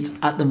see it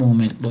at the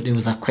moment, but there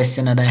was a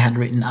question that I had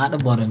written at the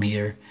bottom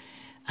here,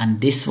 and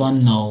this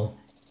one now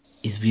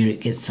is where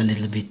it gets a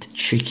little bit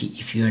tricky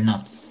if you're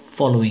not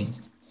following.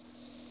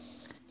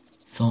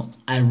 So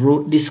I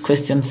wrote this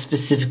question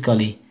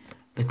specifically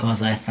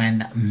because I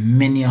find that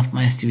many of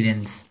my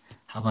students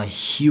have a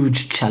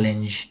huge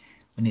challenge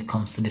when it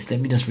comes to this. Let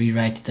me just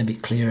rewrite it a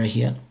bit clearer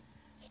here.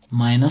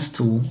 Minus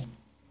 2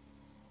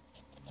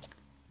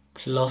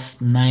 plus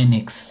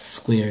 9x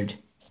squared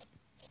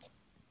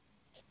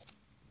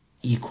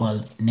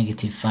equal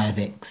negative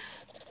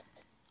 5x.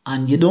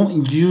 And you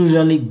don't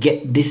usually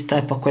get this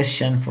type of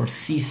question for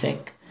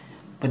CSEC,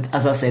 but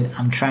as I said,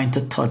 I'm trying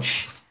to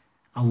touch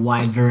a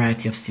wide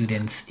variety of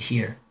students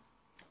here.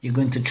 You're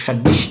going to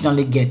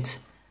traditionally get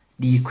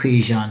the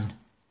equation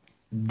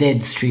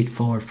dead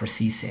straightforward for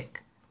CSEC.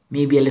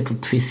 Maybe a little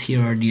twist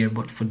here or there,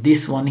 but for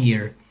this one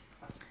here,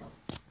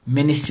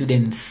 many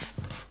students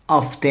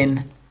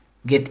often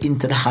get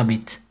into the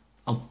habit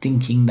of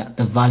thinking that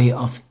the value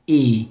of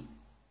A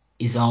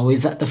is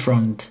always at the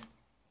front,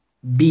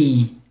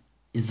 B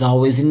is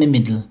always in the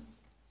middle,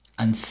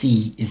 and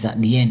C is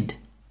at the end.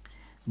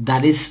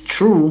 That is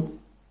true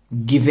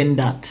given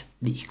that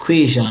the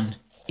equation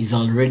is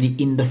already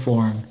in the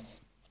form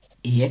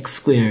ax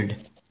squared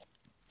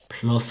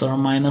plus or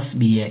minus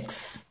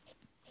bx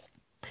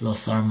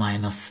plus or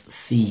minus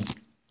c.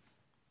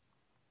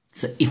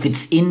 So if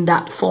it's in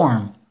that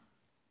form,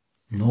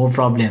 no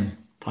problem.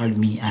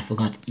 Pardon me, I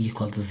forgot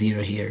equal to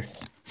 0 here.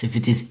 So if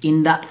it is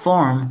in that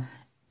form,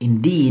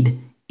 indeed,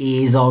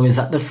 A is always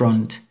at the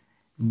front,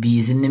 B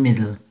is in the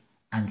middle,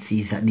 and C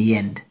is at the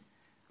end.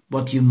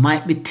 But you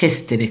might be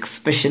tested,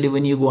 especially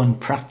when you go on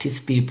practice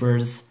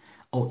papers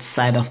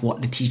outside of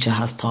what the teacher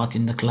has taught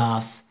in the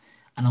class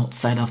and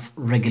outside of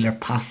regular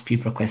past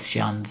paper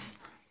questions.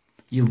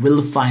 You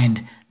will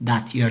find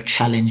that you're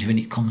challenged when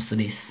it comes to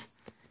this.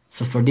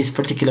 So for this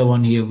particular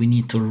one here, we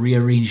need to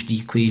rearrange the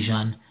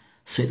equation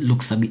so it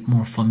looks a bit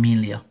more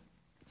familiar.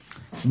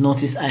 So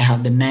notice I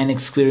have the 9x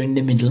squared in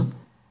the middle.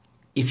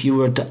 If you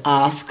were to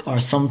ask, or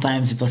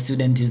sometimes if a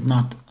student is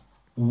not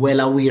well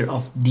aware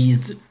of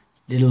these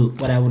little,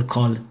 what I would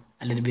call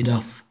a little bit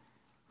of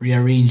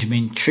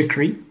rearrangement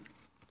trickery,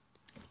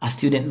 a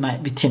student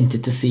might be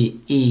tempted to say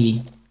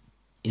A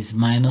is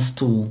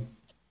 -2,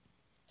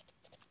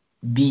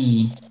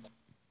 B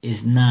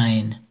is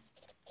 9,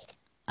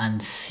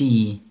 and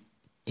C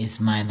is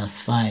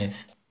 -5.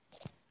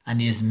 And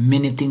there's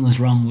many things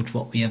wrong with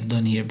what we have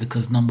done here,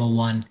 because number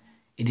one,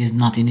 it is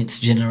not in its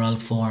general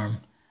form,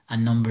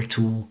 and number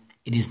two,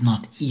 it is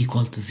not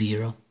equal to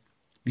 0.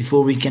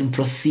 Before we can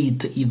proceed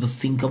to even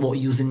think about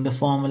using the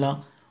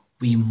formula,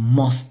 we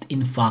must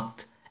in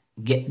fact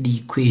get the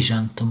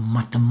equation to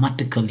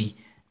mathematically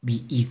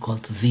be equal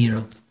to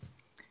 0.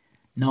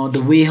 Now,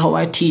 the way how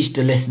I teach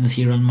the lessons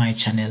here on my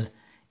channel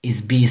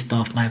is based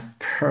off my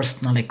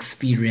personal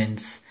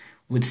experience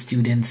with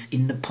students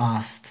in the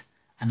past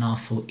and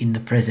also in the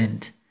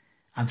present.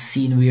 I've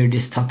seen where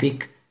this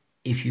topic,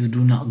 if you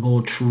do not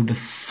go through the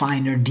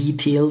finer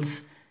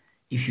details,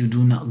 if you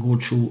do not go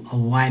through a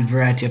wide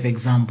variety of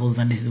examples,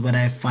 and this is what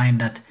I find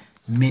that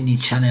many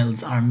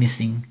channels are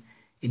missing,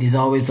 it is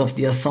always of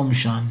the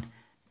assumption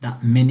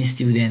that many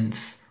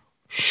students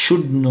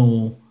should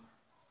know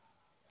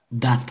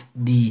that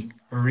the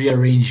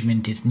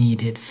rearrangement is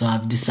needed. So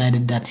I've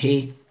decided that,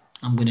 hey,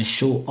 I'm going to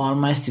show all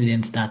my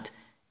students that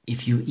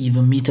if you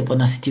even meet up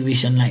on a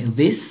situation like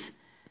this,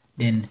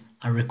 then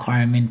a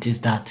requirement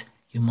is that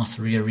you must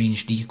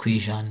rearrange the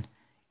equation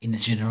in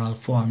its general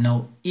form.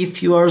 Now,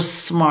 if you are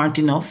smart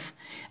enough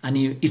and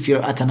if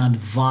you're at an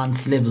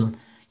advanced level,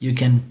 you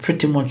can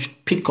pretty much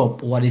pick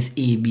up what is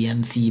A, B,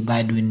 and C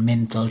by doing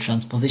mental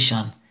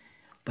transposition.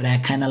 But I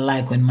kind of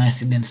like when my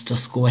students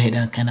just go ahead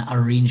and kind of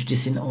arrange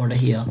this in order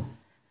here.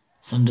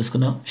 So I'm just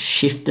going to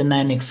shift the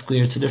 9x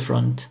squared to the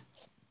front.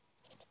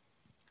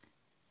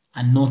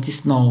 And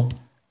notice now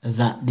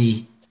that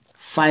the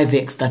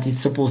 5x that is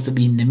supposed to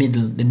be in the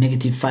middle, the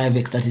negative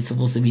 5x that is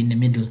supposed to be in the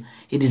middle,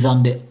 it is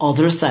on the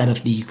other side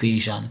of the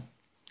equation.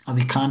 And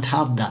we can't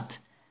have that.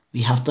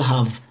 We have to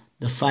have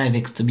the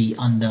 5x to be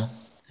on the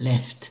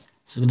left.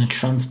 So we're going to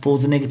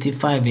transpose the negative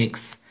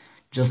 5x,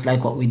 just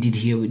like what we did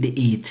here with the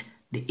 8.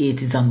 The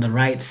 8 is on the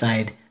right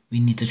side. We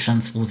need to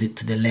transpose it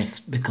to the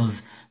left,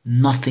 because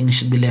nothing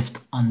should be left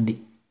on the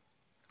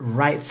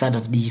right side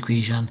of the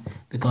equation,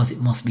 because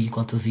it must be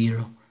equal to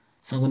 0.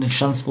 So I'm going to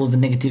transpose the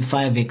negative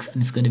 5x,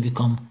 and it's going to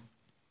become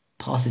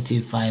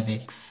positive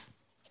 5x.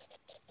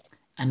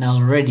 And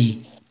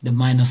already the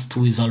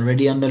 -2 is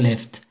already on the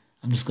left.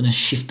 I'm just going to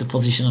shift the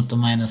position of the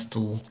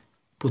 -2,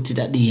 put it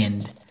at the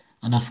end.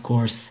 And of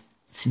course,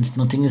 since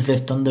nothing is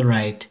left on the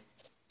right,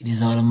 it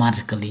is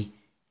automatically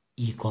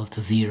equal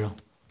to 0.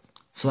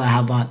 So I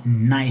have a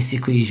nice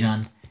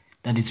equation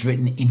that is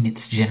written in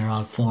its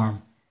general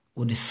form,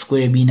 with the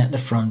square being at the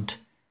front,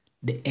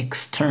 the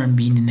x term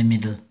being in the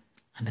middle,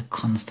 and the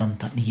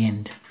constant at the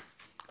end.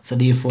 So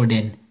therefore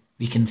then,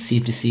 we can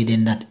safely say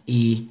then that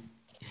A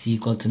is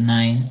equal to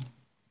 9,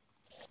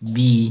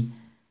 B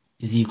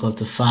is equal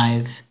to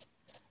 5,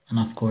 and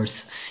of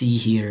course C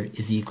here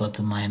is equal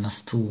to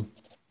 -2.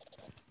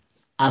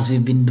 As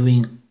we've been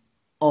doing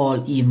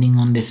all evening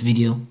on this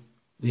video,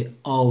 we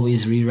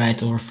always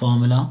rewrite our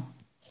formula.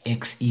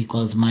 X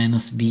equals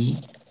 -b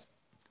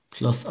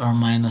plus or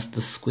minus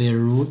the square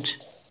root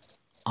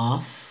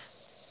of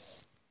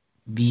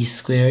b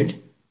squared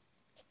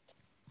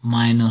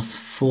minus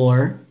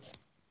 4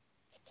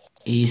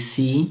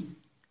 AC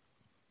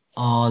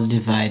all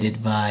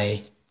divided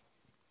by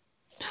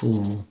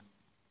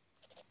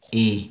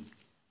 2A.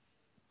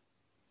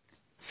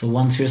 So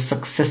once you're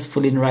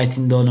successful in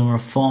writing down our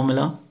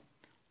formula,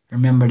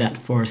 remember that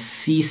for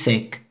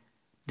CSEC,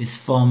 this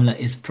formula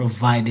is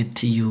provided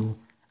to you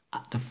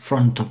at the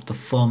front of the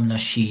formula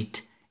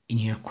sheet in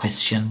your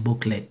question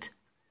booklet.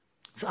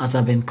 So as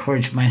I've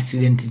encouraged my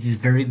students, it is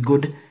very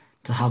good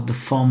to have the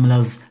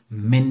formulas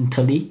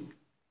mentally,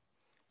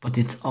 but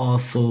it's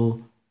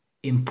also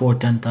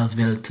important as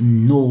well to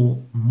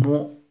know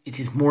more. It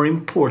is more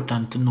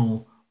important to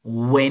know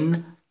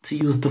when to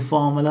use the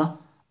formula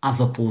as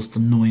opposed to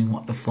knowing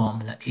what the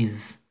formula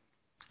is.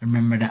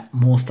 Remember that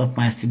most of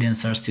my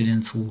students are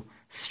students who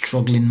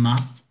struggle in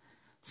math.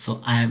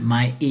 So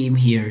my aim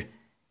here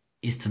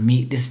is to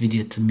make this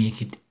video to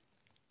make it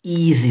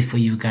easy for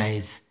you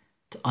guys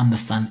to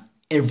understand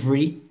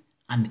every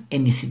and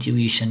any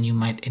situation you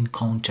might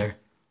encounter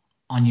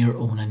on your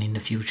own and in the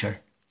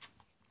future.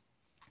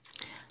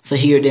 So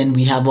here then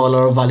we have all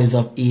our values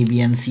of A,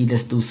 B, and C.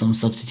 Let's do some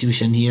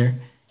substitution here.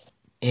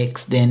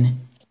 X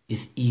then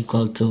is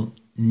equal to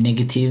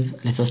negative.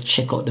 Let us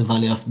check out the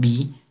value of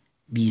B.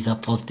 B is a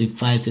positive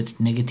 5, so it's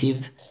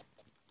negative.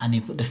 And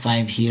you put the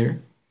 5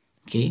 here.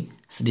 Okay,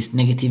 so this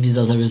negative is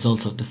as a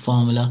result of the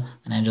formula,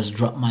 and I just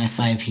drop my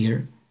 5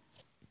 here.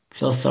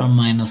 Plus or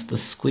minus the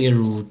square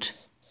root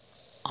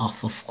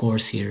of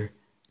course here,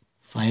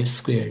 5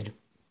 squared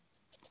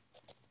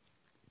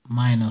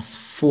minus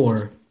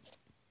 4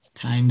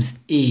 times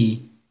A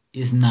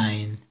is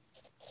 9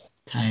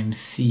 times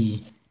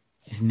C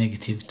is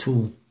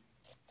 -2.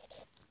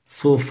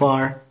 So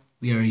far,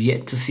 we are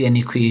yet to see an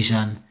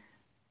equation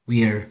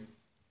where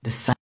the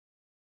sign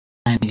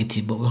is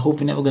negative, but we're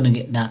hoping that we're going to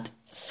get that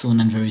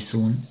soon and very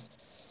soon.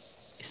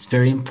 It's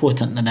very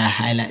important that I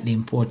highlight the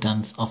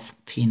importance of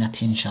paying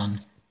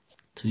attention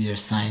to your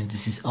signs.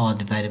 This is all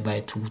divided by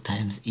 2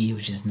 times a,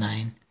 which is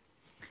 9.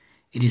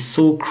 It is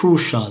so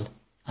crucial.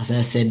 As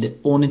I said, the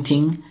only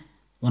thing,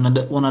 one of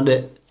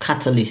the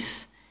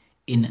catalysts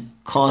in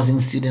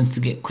causing students to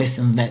get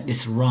questions like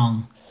this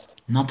wrong,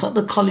 not at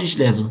the college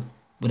level,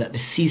 but at the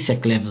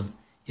CSEC level,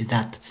 is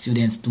that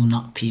students do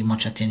not pay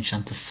much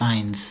attention to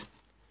signs.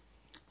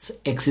 So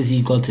x is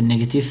equal to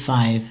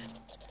 -5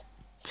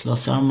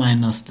 plus or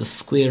minus the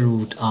square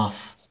root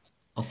of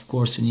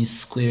course, when you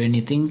square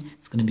anything,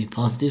 it's going to be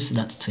positive, so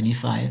that's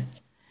 25.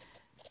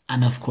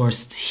 And of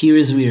course, here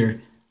is where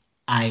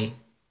I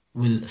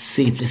will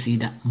safely say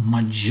that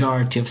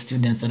majority of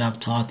students that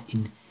I've taught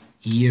in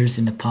years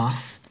in the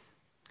past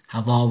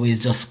have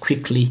always just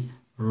quickly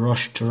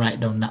rushed to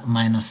write down that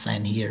minus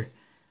sign here.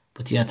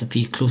 But you have to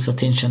pay close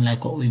attention,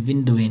 like what we've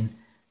been doing,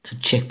 to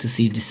check to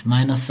see if this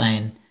minus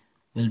sign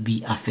will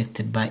be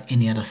affected by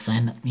any other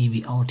sign that may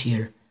be out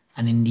here.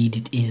 And indeed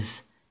it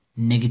is.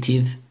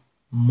 Negative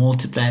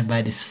multiplied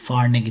by this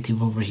far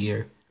negative over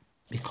here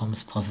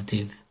becomes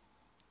positive.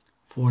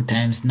 4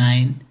 times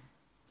 9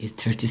 is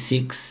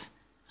 36,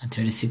 and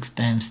 36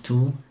 times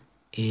 2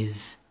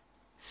 is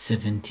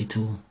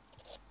 72.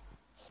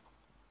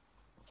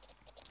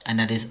 And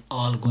that is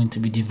all going to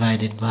be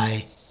divided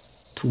by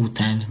 2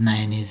 times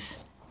 9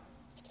 is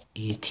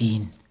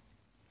 18.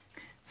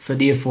 So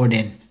therefore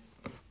then,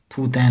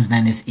 2 times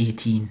 9 is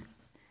 18.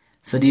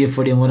 So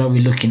therefore then, what are we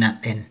looking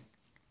at then?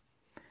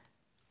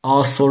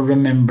 Also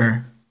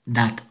remember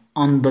that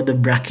under the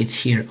bracket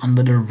here,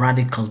 under the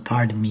radical,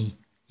 pardon me,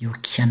 you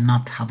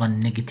cannot have a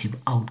negative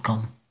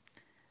outcome,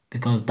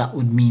 because that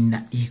would mean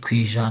that the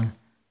equation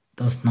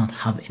does not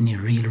have any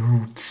real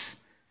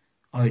roots,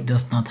 or it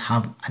does not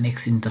have an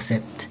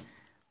x-intercept,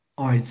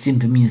 or it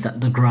simply means that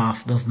the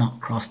graph does not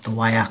cross the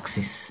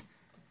y-axis.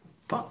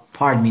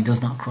 Pardon me,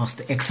 does not cross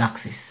the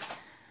x-axis.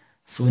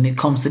 So when it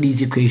comes to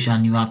these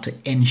equations, you have to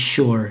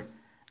ensure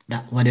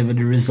that whatever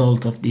the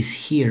result of this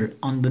here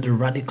under the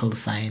radical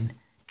sign,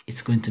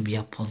 it's going to be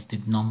a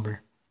positive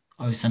number,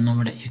 or it's a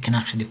number that you can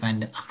actually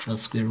find the actual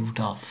square root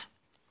of.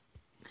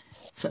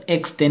 So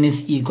x then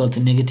is equal to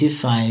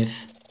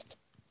 -5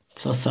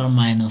 plus or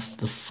minus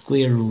the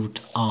square root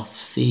of,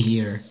 say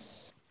here,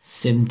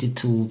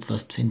 72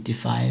 plus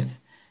 25,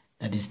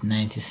 that is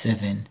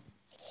 97,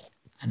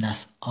 and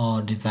that's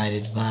all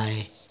divided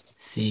by,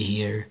 say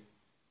here,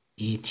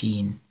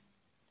 18.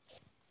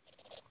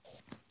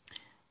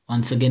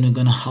 Once again, we're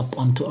going to hop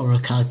onto our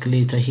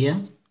calculator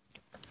here.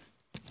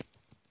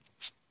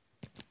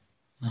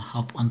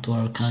 Hop onto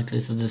our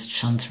calculator, just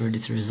transfer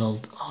this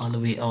result all the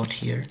way out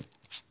here.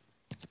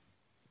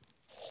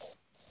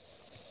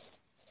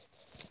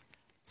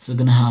 So we're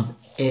going to have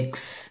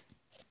x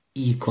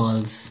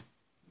equals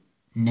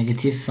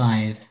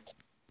 -5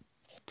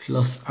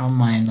 plus or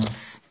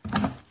minus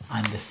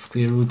and the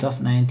square root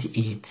of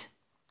 98.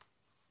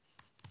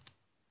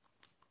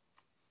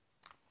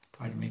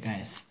 Pardon me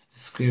guys. The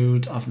square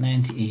root of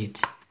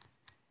 98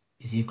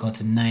 is equal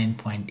to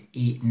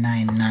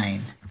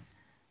 9.899.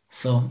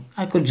 So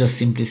I could just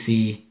simply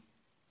say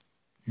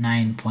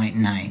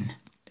 9.9.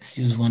 Let's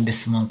use one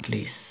decimal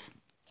place.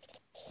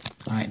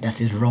 Alright,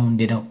 that is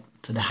rounded up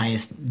to the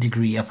highest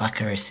degree of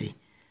accuracy.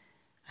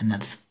 And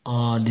that's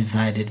all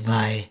divided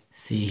by,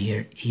 say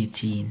here,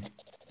 18.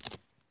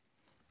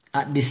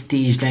 At this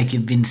stage, like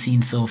you've been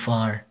seeing so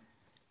far,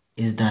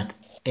 is that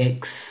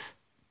x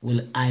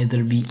will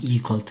either be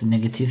equal to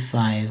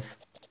 -5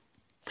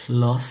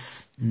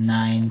 plus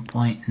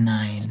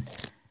 9.9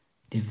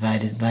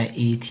 divided by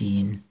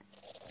 18,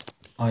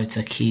 or it's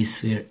a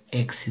case where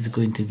x is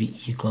going to be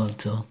equal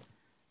to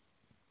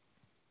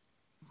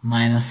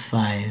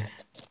 -5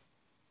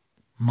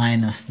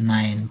 minus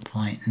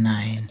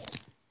 9.9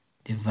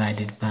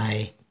 divided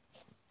by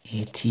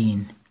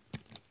 18.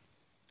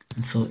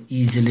 And so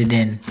easily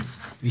then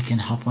we can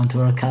hop onto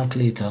our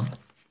calculator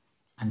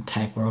and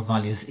type our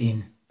values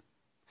in.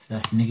 So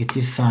that's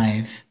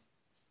 -5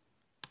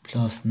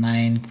 plus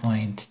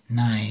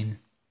 9.9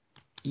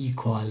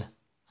 equal,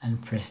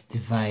 and press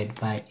divide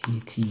by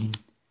 18.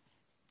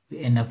 We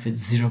end up with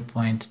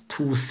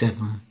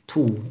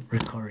 0.272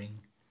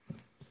 recurring.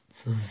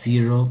 So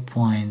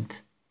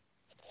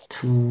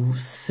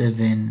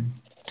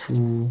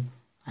 0.272,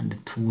 and the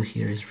 2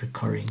 here is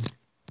recurring.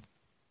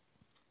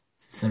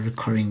 It's a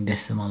recurring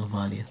decimal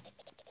value.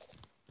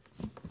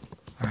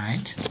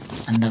 Alright,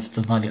 and that's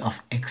the value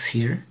of x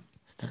here.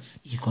 So that's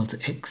equal to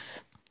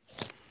x.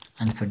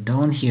 And for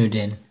down here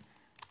then,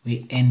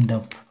 we end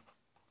up,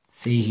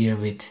 say here,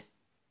 with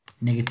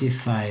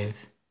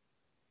 -5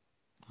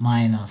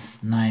 minus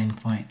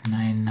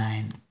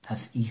 9.99,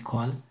 that's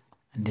equal,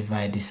 and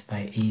divide this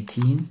by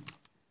 18.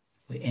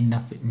 We end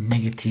up with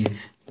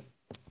negative.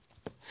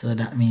 So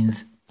that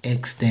means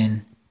x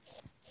then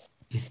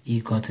is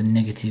equal to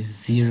negative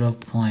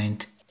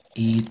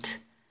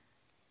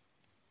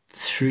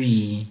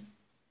 0.83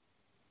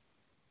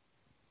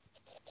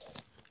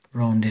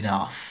 rounded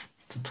off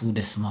to 2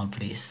 decimal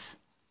place.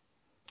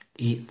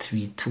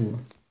 832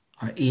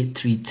 or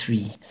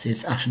 833. So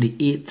it's actually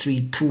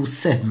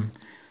 8327.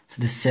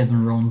 So the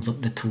 7 rounds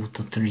up the 2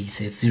 to 3.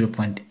 So it's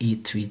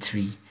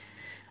 0.833.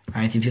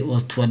 Alright, if it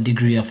was to a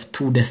degree of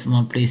 2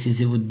 decimal places,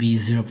 it would be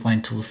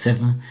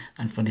 0.27,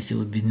 and for this it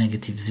would be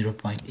negative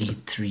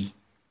 0.83.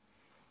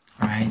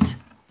 Alright,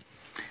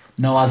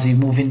 now as we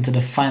move into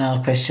the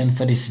final question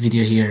for this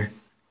video here,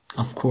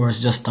 of course,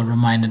 just a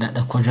reminder that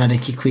the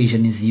quadratic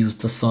equation is used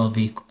to solve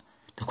the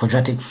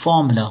quadratic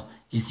formula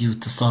is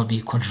used to solve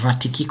a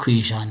quadratic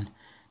equation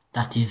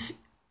that is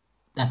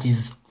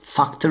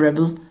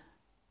factorable,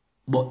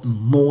 but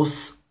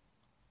most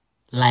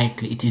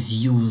likely it is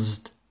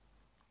used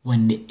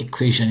when the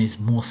equation is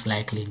most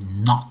likely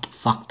not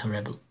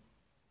factorable.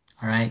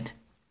 Alright,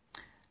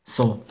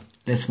 so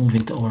let's move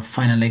into our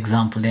final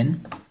example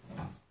then.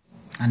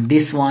 And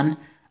this one,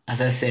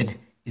 as I said,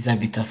 is a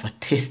bit of a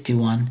testy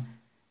one.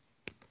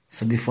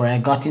 So before I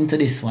got into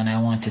this one,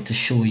 I wanted to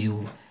show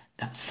you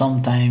that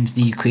sometimes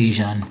the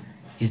equation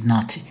is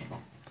not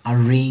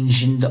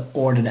arranged in the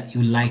order that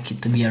you like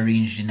it to be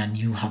arranged in, and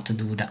you have to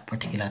do that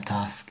particular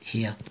task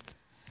here.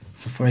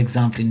 So for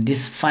example, in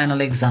this final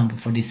example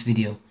for this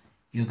video,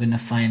 you're going to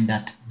find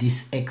that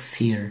this x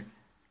here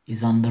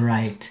is on the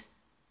right.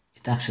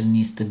 It actually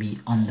needs to be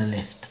on the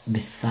left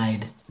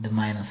beside the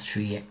minus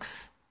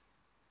 3x.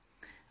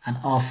 And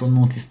also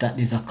notice that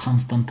there's a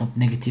constant of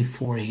negative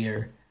 4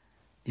 here.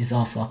 There's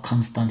also a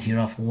constant here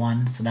of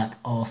 1, so that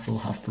also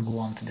has to go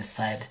on to the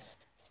side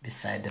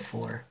beside the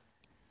 4.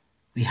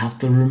 We have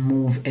to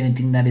remove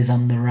anything that is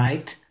on the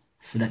right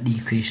so that the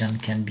equation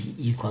can be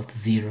equal to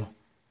 0.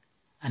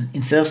 And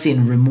instead of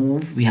saying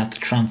remove, we have to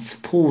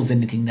transpose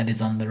anything that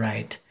is on the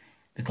right,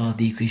 because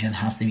the equation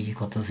has to be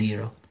equal to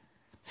 0.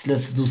 So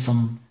let's do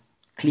some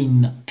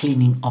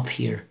cleaning up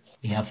here.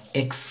 We have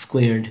x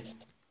squared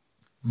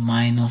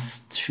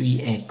minus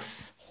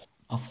 3x.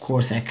 Of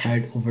course, I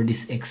carried over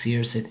this x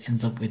here, so it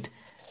ends up with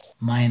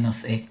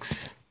minus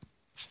x.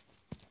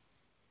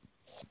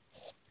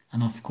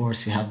 And of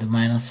course, we have the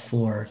minus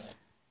 4.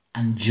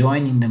 And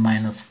joining the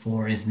minus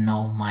 4 is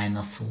now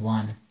minus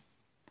 1.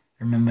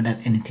 Remember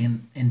that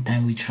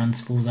anytime we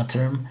transpose a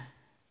term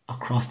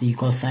across the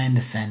equal sign,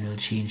 the sign will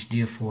change.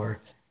 Therefore,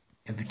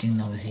 everything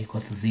now is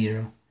equal to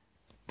 0.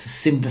 To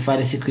simplify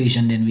this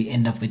equation, then we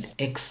end up with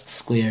x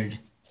squared.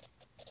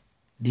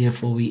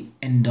 Therefore, we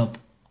end up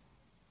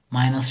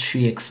minus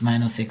 3x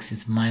minus x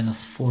is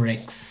minus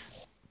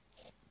 4x.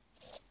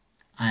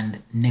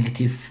 And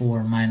negative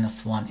 4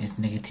 minus 1 is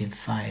negative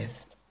 5.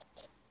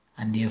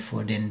 And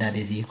therefore, then that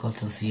is equal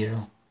to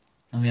 0.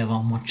 Now we have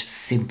a much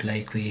simpler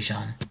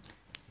equation.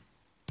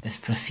 Let's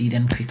proceed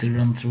and quickly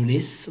run through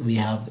this. We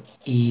have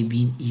a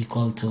being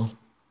equal to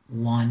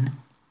 1.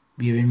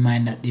 Bear in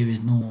mind that there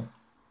is no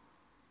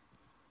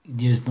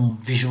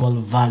visual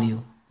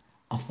value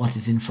of what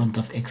is in front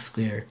of x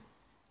squared.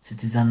 So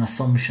it is an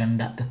assumption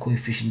that the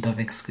coefficient of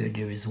x squared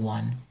there is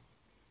 1.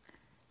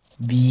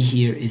 B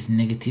here is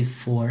negative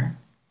 4.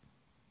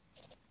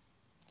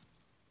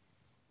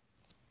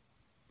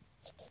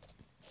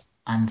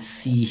 And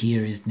C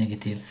here is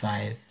negative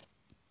 5.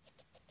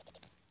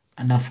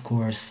 And of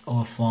course,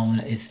 our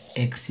formula is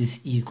x is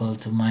equal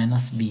to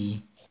minus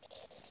b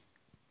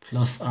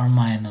plus or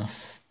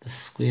minus the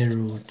square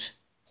root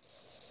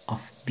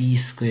of b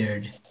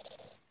squared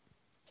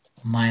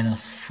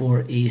minus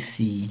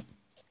 4ac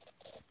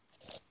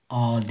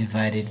all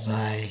divided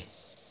by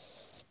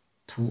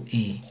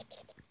 2a.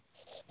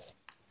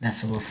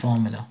 That's our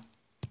formula.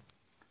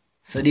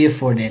 So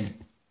therefore then,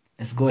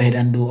 let's go ahead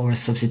and do our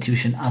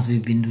substitution as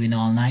we've been doing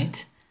all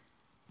night.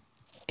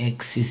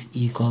 X is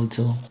equal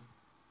to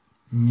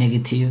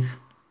negative,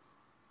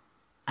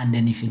 and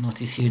then if you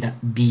notice here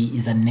that b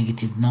is a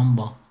negative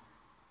number,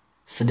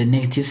 so the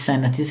negative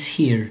sign that is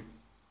here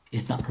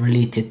is not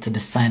related to the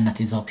sign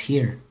that is up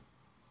here.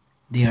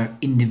 They are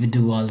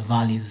individual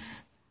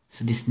values.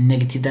 So this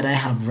negative that I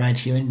have right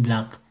here in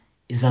black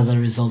is as a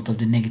result of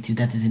the negative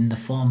that is in the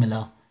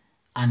formula,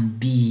 and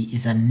b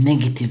is a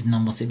negative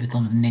number, so it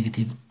becomes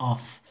negative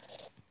of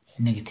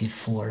negative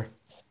 4.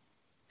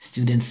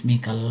 Students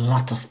make a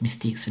lot of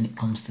mistakes when it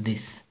comes to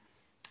this.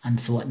 And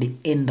so at the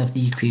end of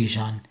the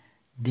equation,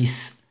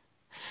 this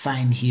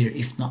sign here,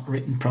 if not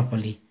written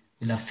properly,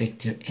 will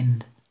affect your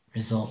end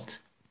result.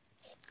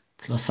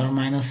 Plus or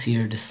minus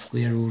here, the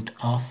square root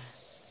of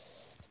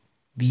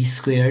b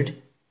squared,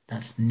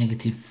 that's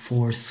negative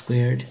 4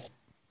 squared,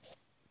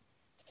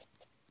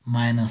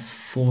 minus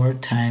 4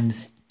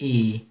 times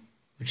a,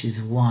 which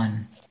is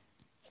 1,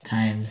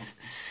 times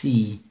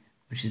c,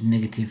 which is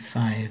negative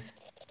 5.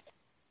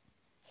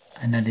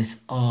 And that is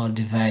all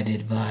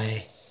divided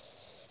by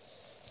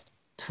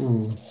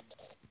 2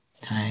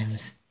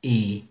 times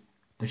a,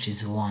 which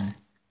is 1.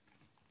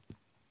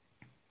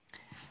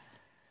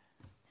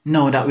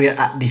 Now that we are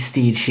at this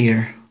stage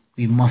here,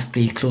 we must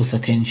pay close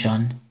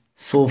attention.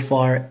 So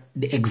far,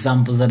 the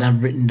examples that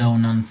I've written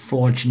down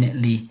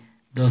unfortunately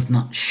does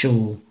not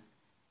show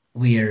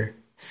where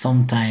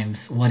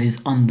sometimes what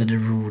is under the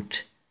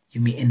root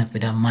you may end up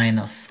with a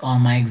minus. All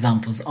my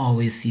examples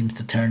always seem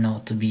to turn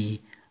out to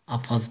be a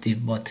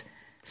positive, but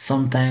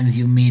sometimes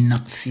you may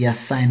not see a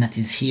sign that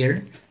is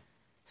here.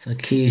 So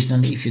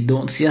occasionally, if you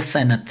don't see a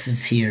sign that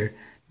is here,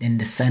 then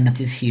the sign that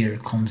is here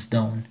comes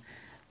down.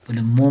 But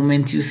the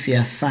moment you see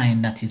a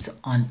sign that is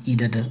on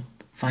either the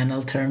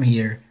final term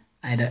here,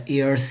 either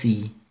A or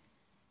C,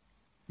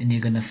 then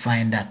you're going to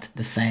find that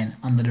the sign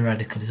under the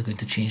radical is going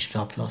to change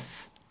to a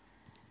plus.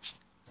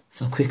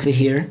 So quickly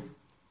here,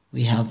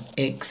 we have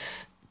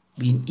x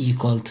being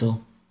equal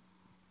to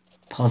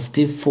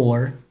positive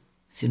 4,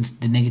 since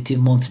the negative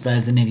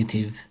multiplies the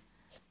negative,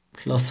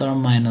 plus or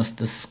minus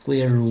the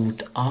square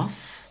root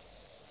of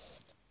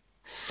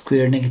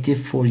square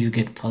negative 4, you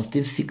get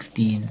positive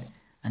 16.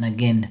 And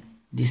again,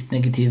 this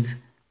negative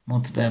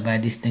multiplied by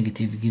this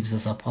negative gives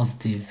us a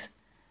positive.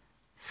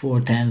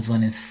 4 times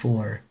 1 is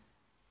 4,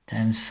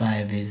 times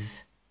 5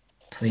 is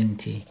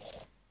 20.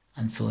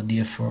 And so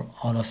therefore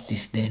all of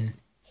this then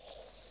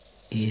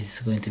is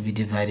going to be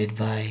divided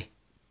by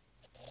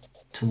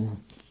 2.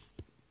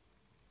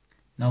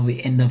 Now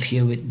we end up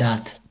here with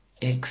that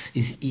x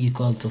is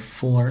equal to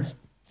 4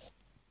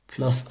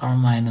 plus or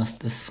minus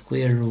the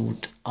square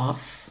root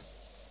of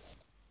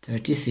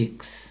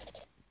 36,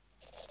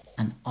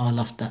 and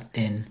all of that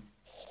then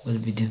will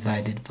be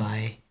divided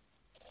by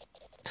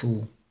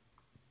 2.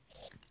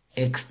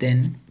 X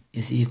then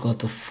is equal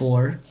to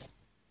 4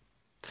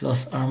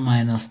 plus or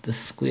minus the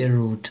square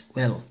root,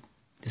 well,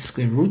 the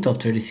square root of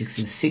 36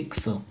 is 6,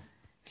 so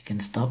we can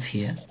stop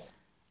here,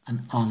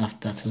 and all of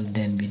that will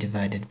then be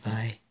divided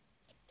by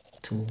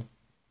 2.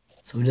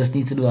 So we just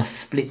need to do a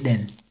split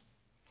then.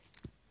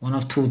 One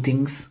of two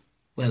things,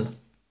 well,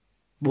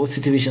 both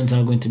situations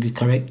are going to be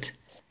correct.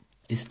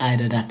 Is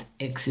either that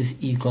x is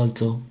equal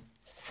to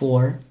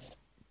 4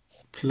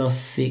 plus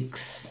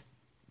 6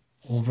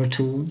 over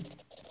 2,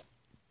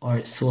 or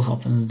it so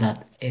happens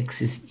that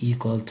x is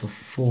equal to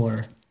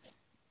 4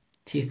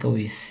 take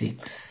away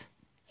 6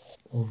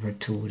 over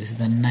 2. This is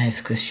a nice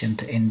question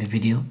to end the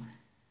video.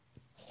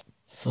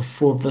 So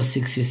 4 plus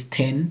 6 is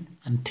 10,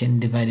 and 10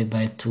 divided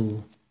by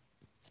 2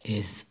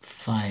 is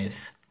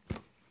 5.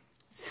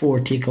 4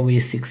 take away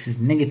 6 is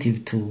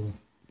negative 2,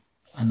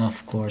 and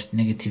of course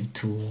negative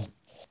 2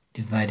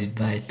 divided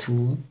by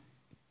 2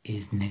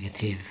 is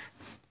negative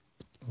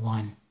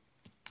 1.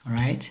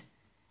 Alright,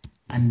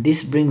 and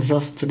this brings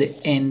us to the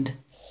end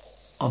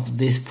of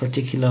this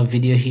particular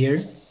video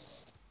here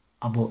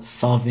about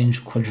solving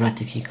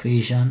quadratic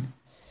equation.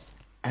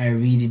 I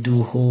really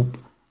do hope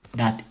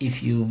that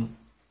if you've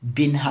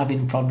been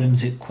having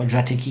problems with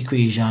quadratic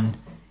equation,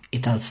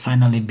 it has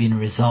finally been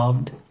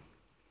resolved.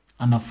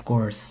 And of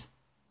course,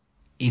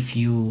 if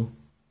you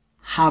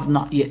have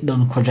not yet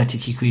done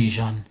quadratic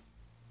equation,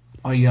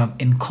 or you have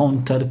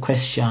encountered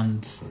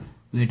questions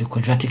where the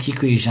quadratic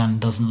equation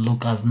doesn't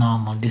look as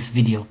normal, this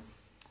video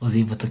was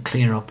able to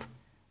clear up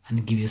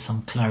and give you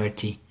some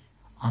clarity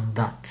on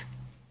that.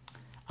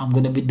 I'm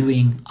going to be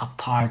doing a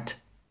part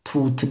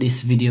 2 to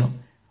this video,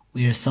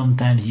 where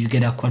sometimes you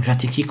get a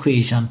quadratic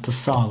equation to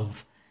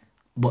solve,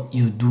 but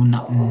you do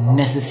not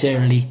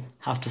necessarily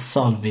have to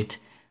solve it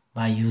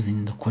by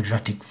using the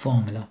quadratic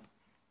formula.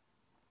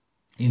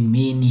 You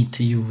may need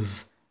to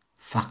use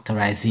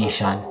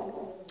factorization.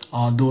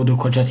 Although the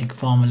quadratic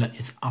formula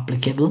is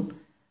applicable,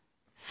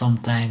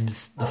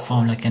 sometimes the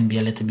formula can be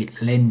a little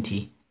bit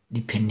lengthy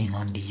depending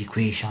on the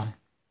equation.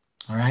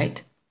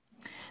 Alright,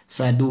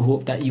 so I do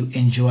hope that you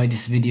enjoyed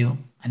this video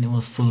and it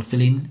was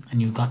fulfilling,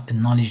 and you got the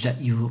knowledge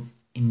that you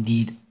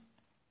indeed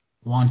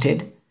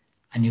wanted,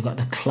 and you got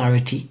the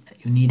clarity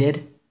that you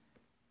needed.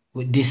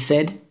 With this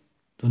said,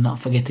 do not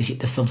forget to hit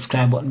the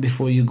subscribe button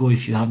before you go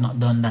if you have not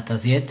done that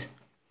as yet.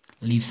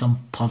 Leave some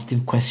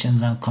positive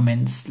questions and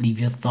comments. Leave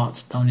your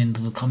thoughts down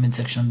into the comment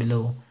section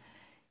below.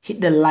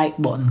 Hit the like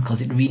button,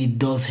 because it really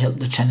does help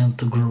the channel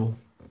to grow.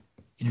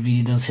 It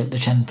really does help the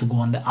channel to go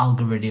on the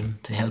algorithm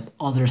to help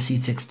other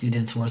CSEC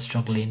students who are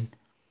struggling.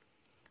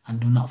 And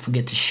do not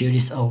forget to share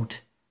this out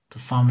to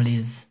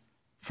families,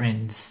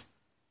 friends,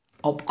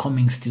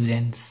 upcoming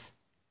students,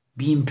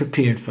 being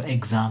prepared for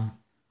exam,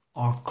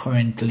 or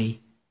currently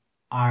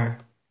are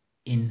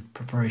in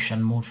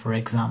preparation mode for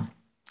exam.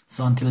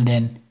 So until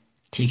then,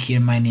 take care.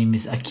 My name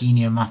is Akin,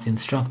 your math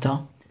instructor.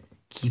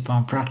 Keep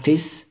on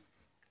practice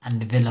and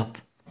develop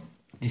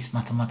this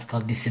mathematical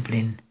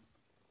discipline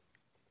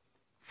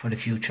for the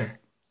future.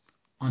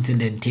 Until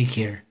then, take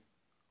care.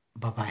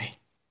 Bye-bye.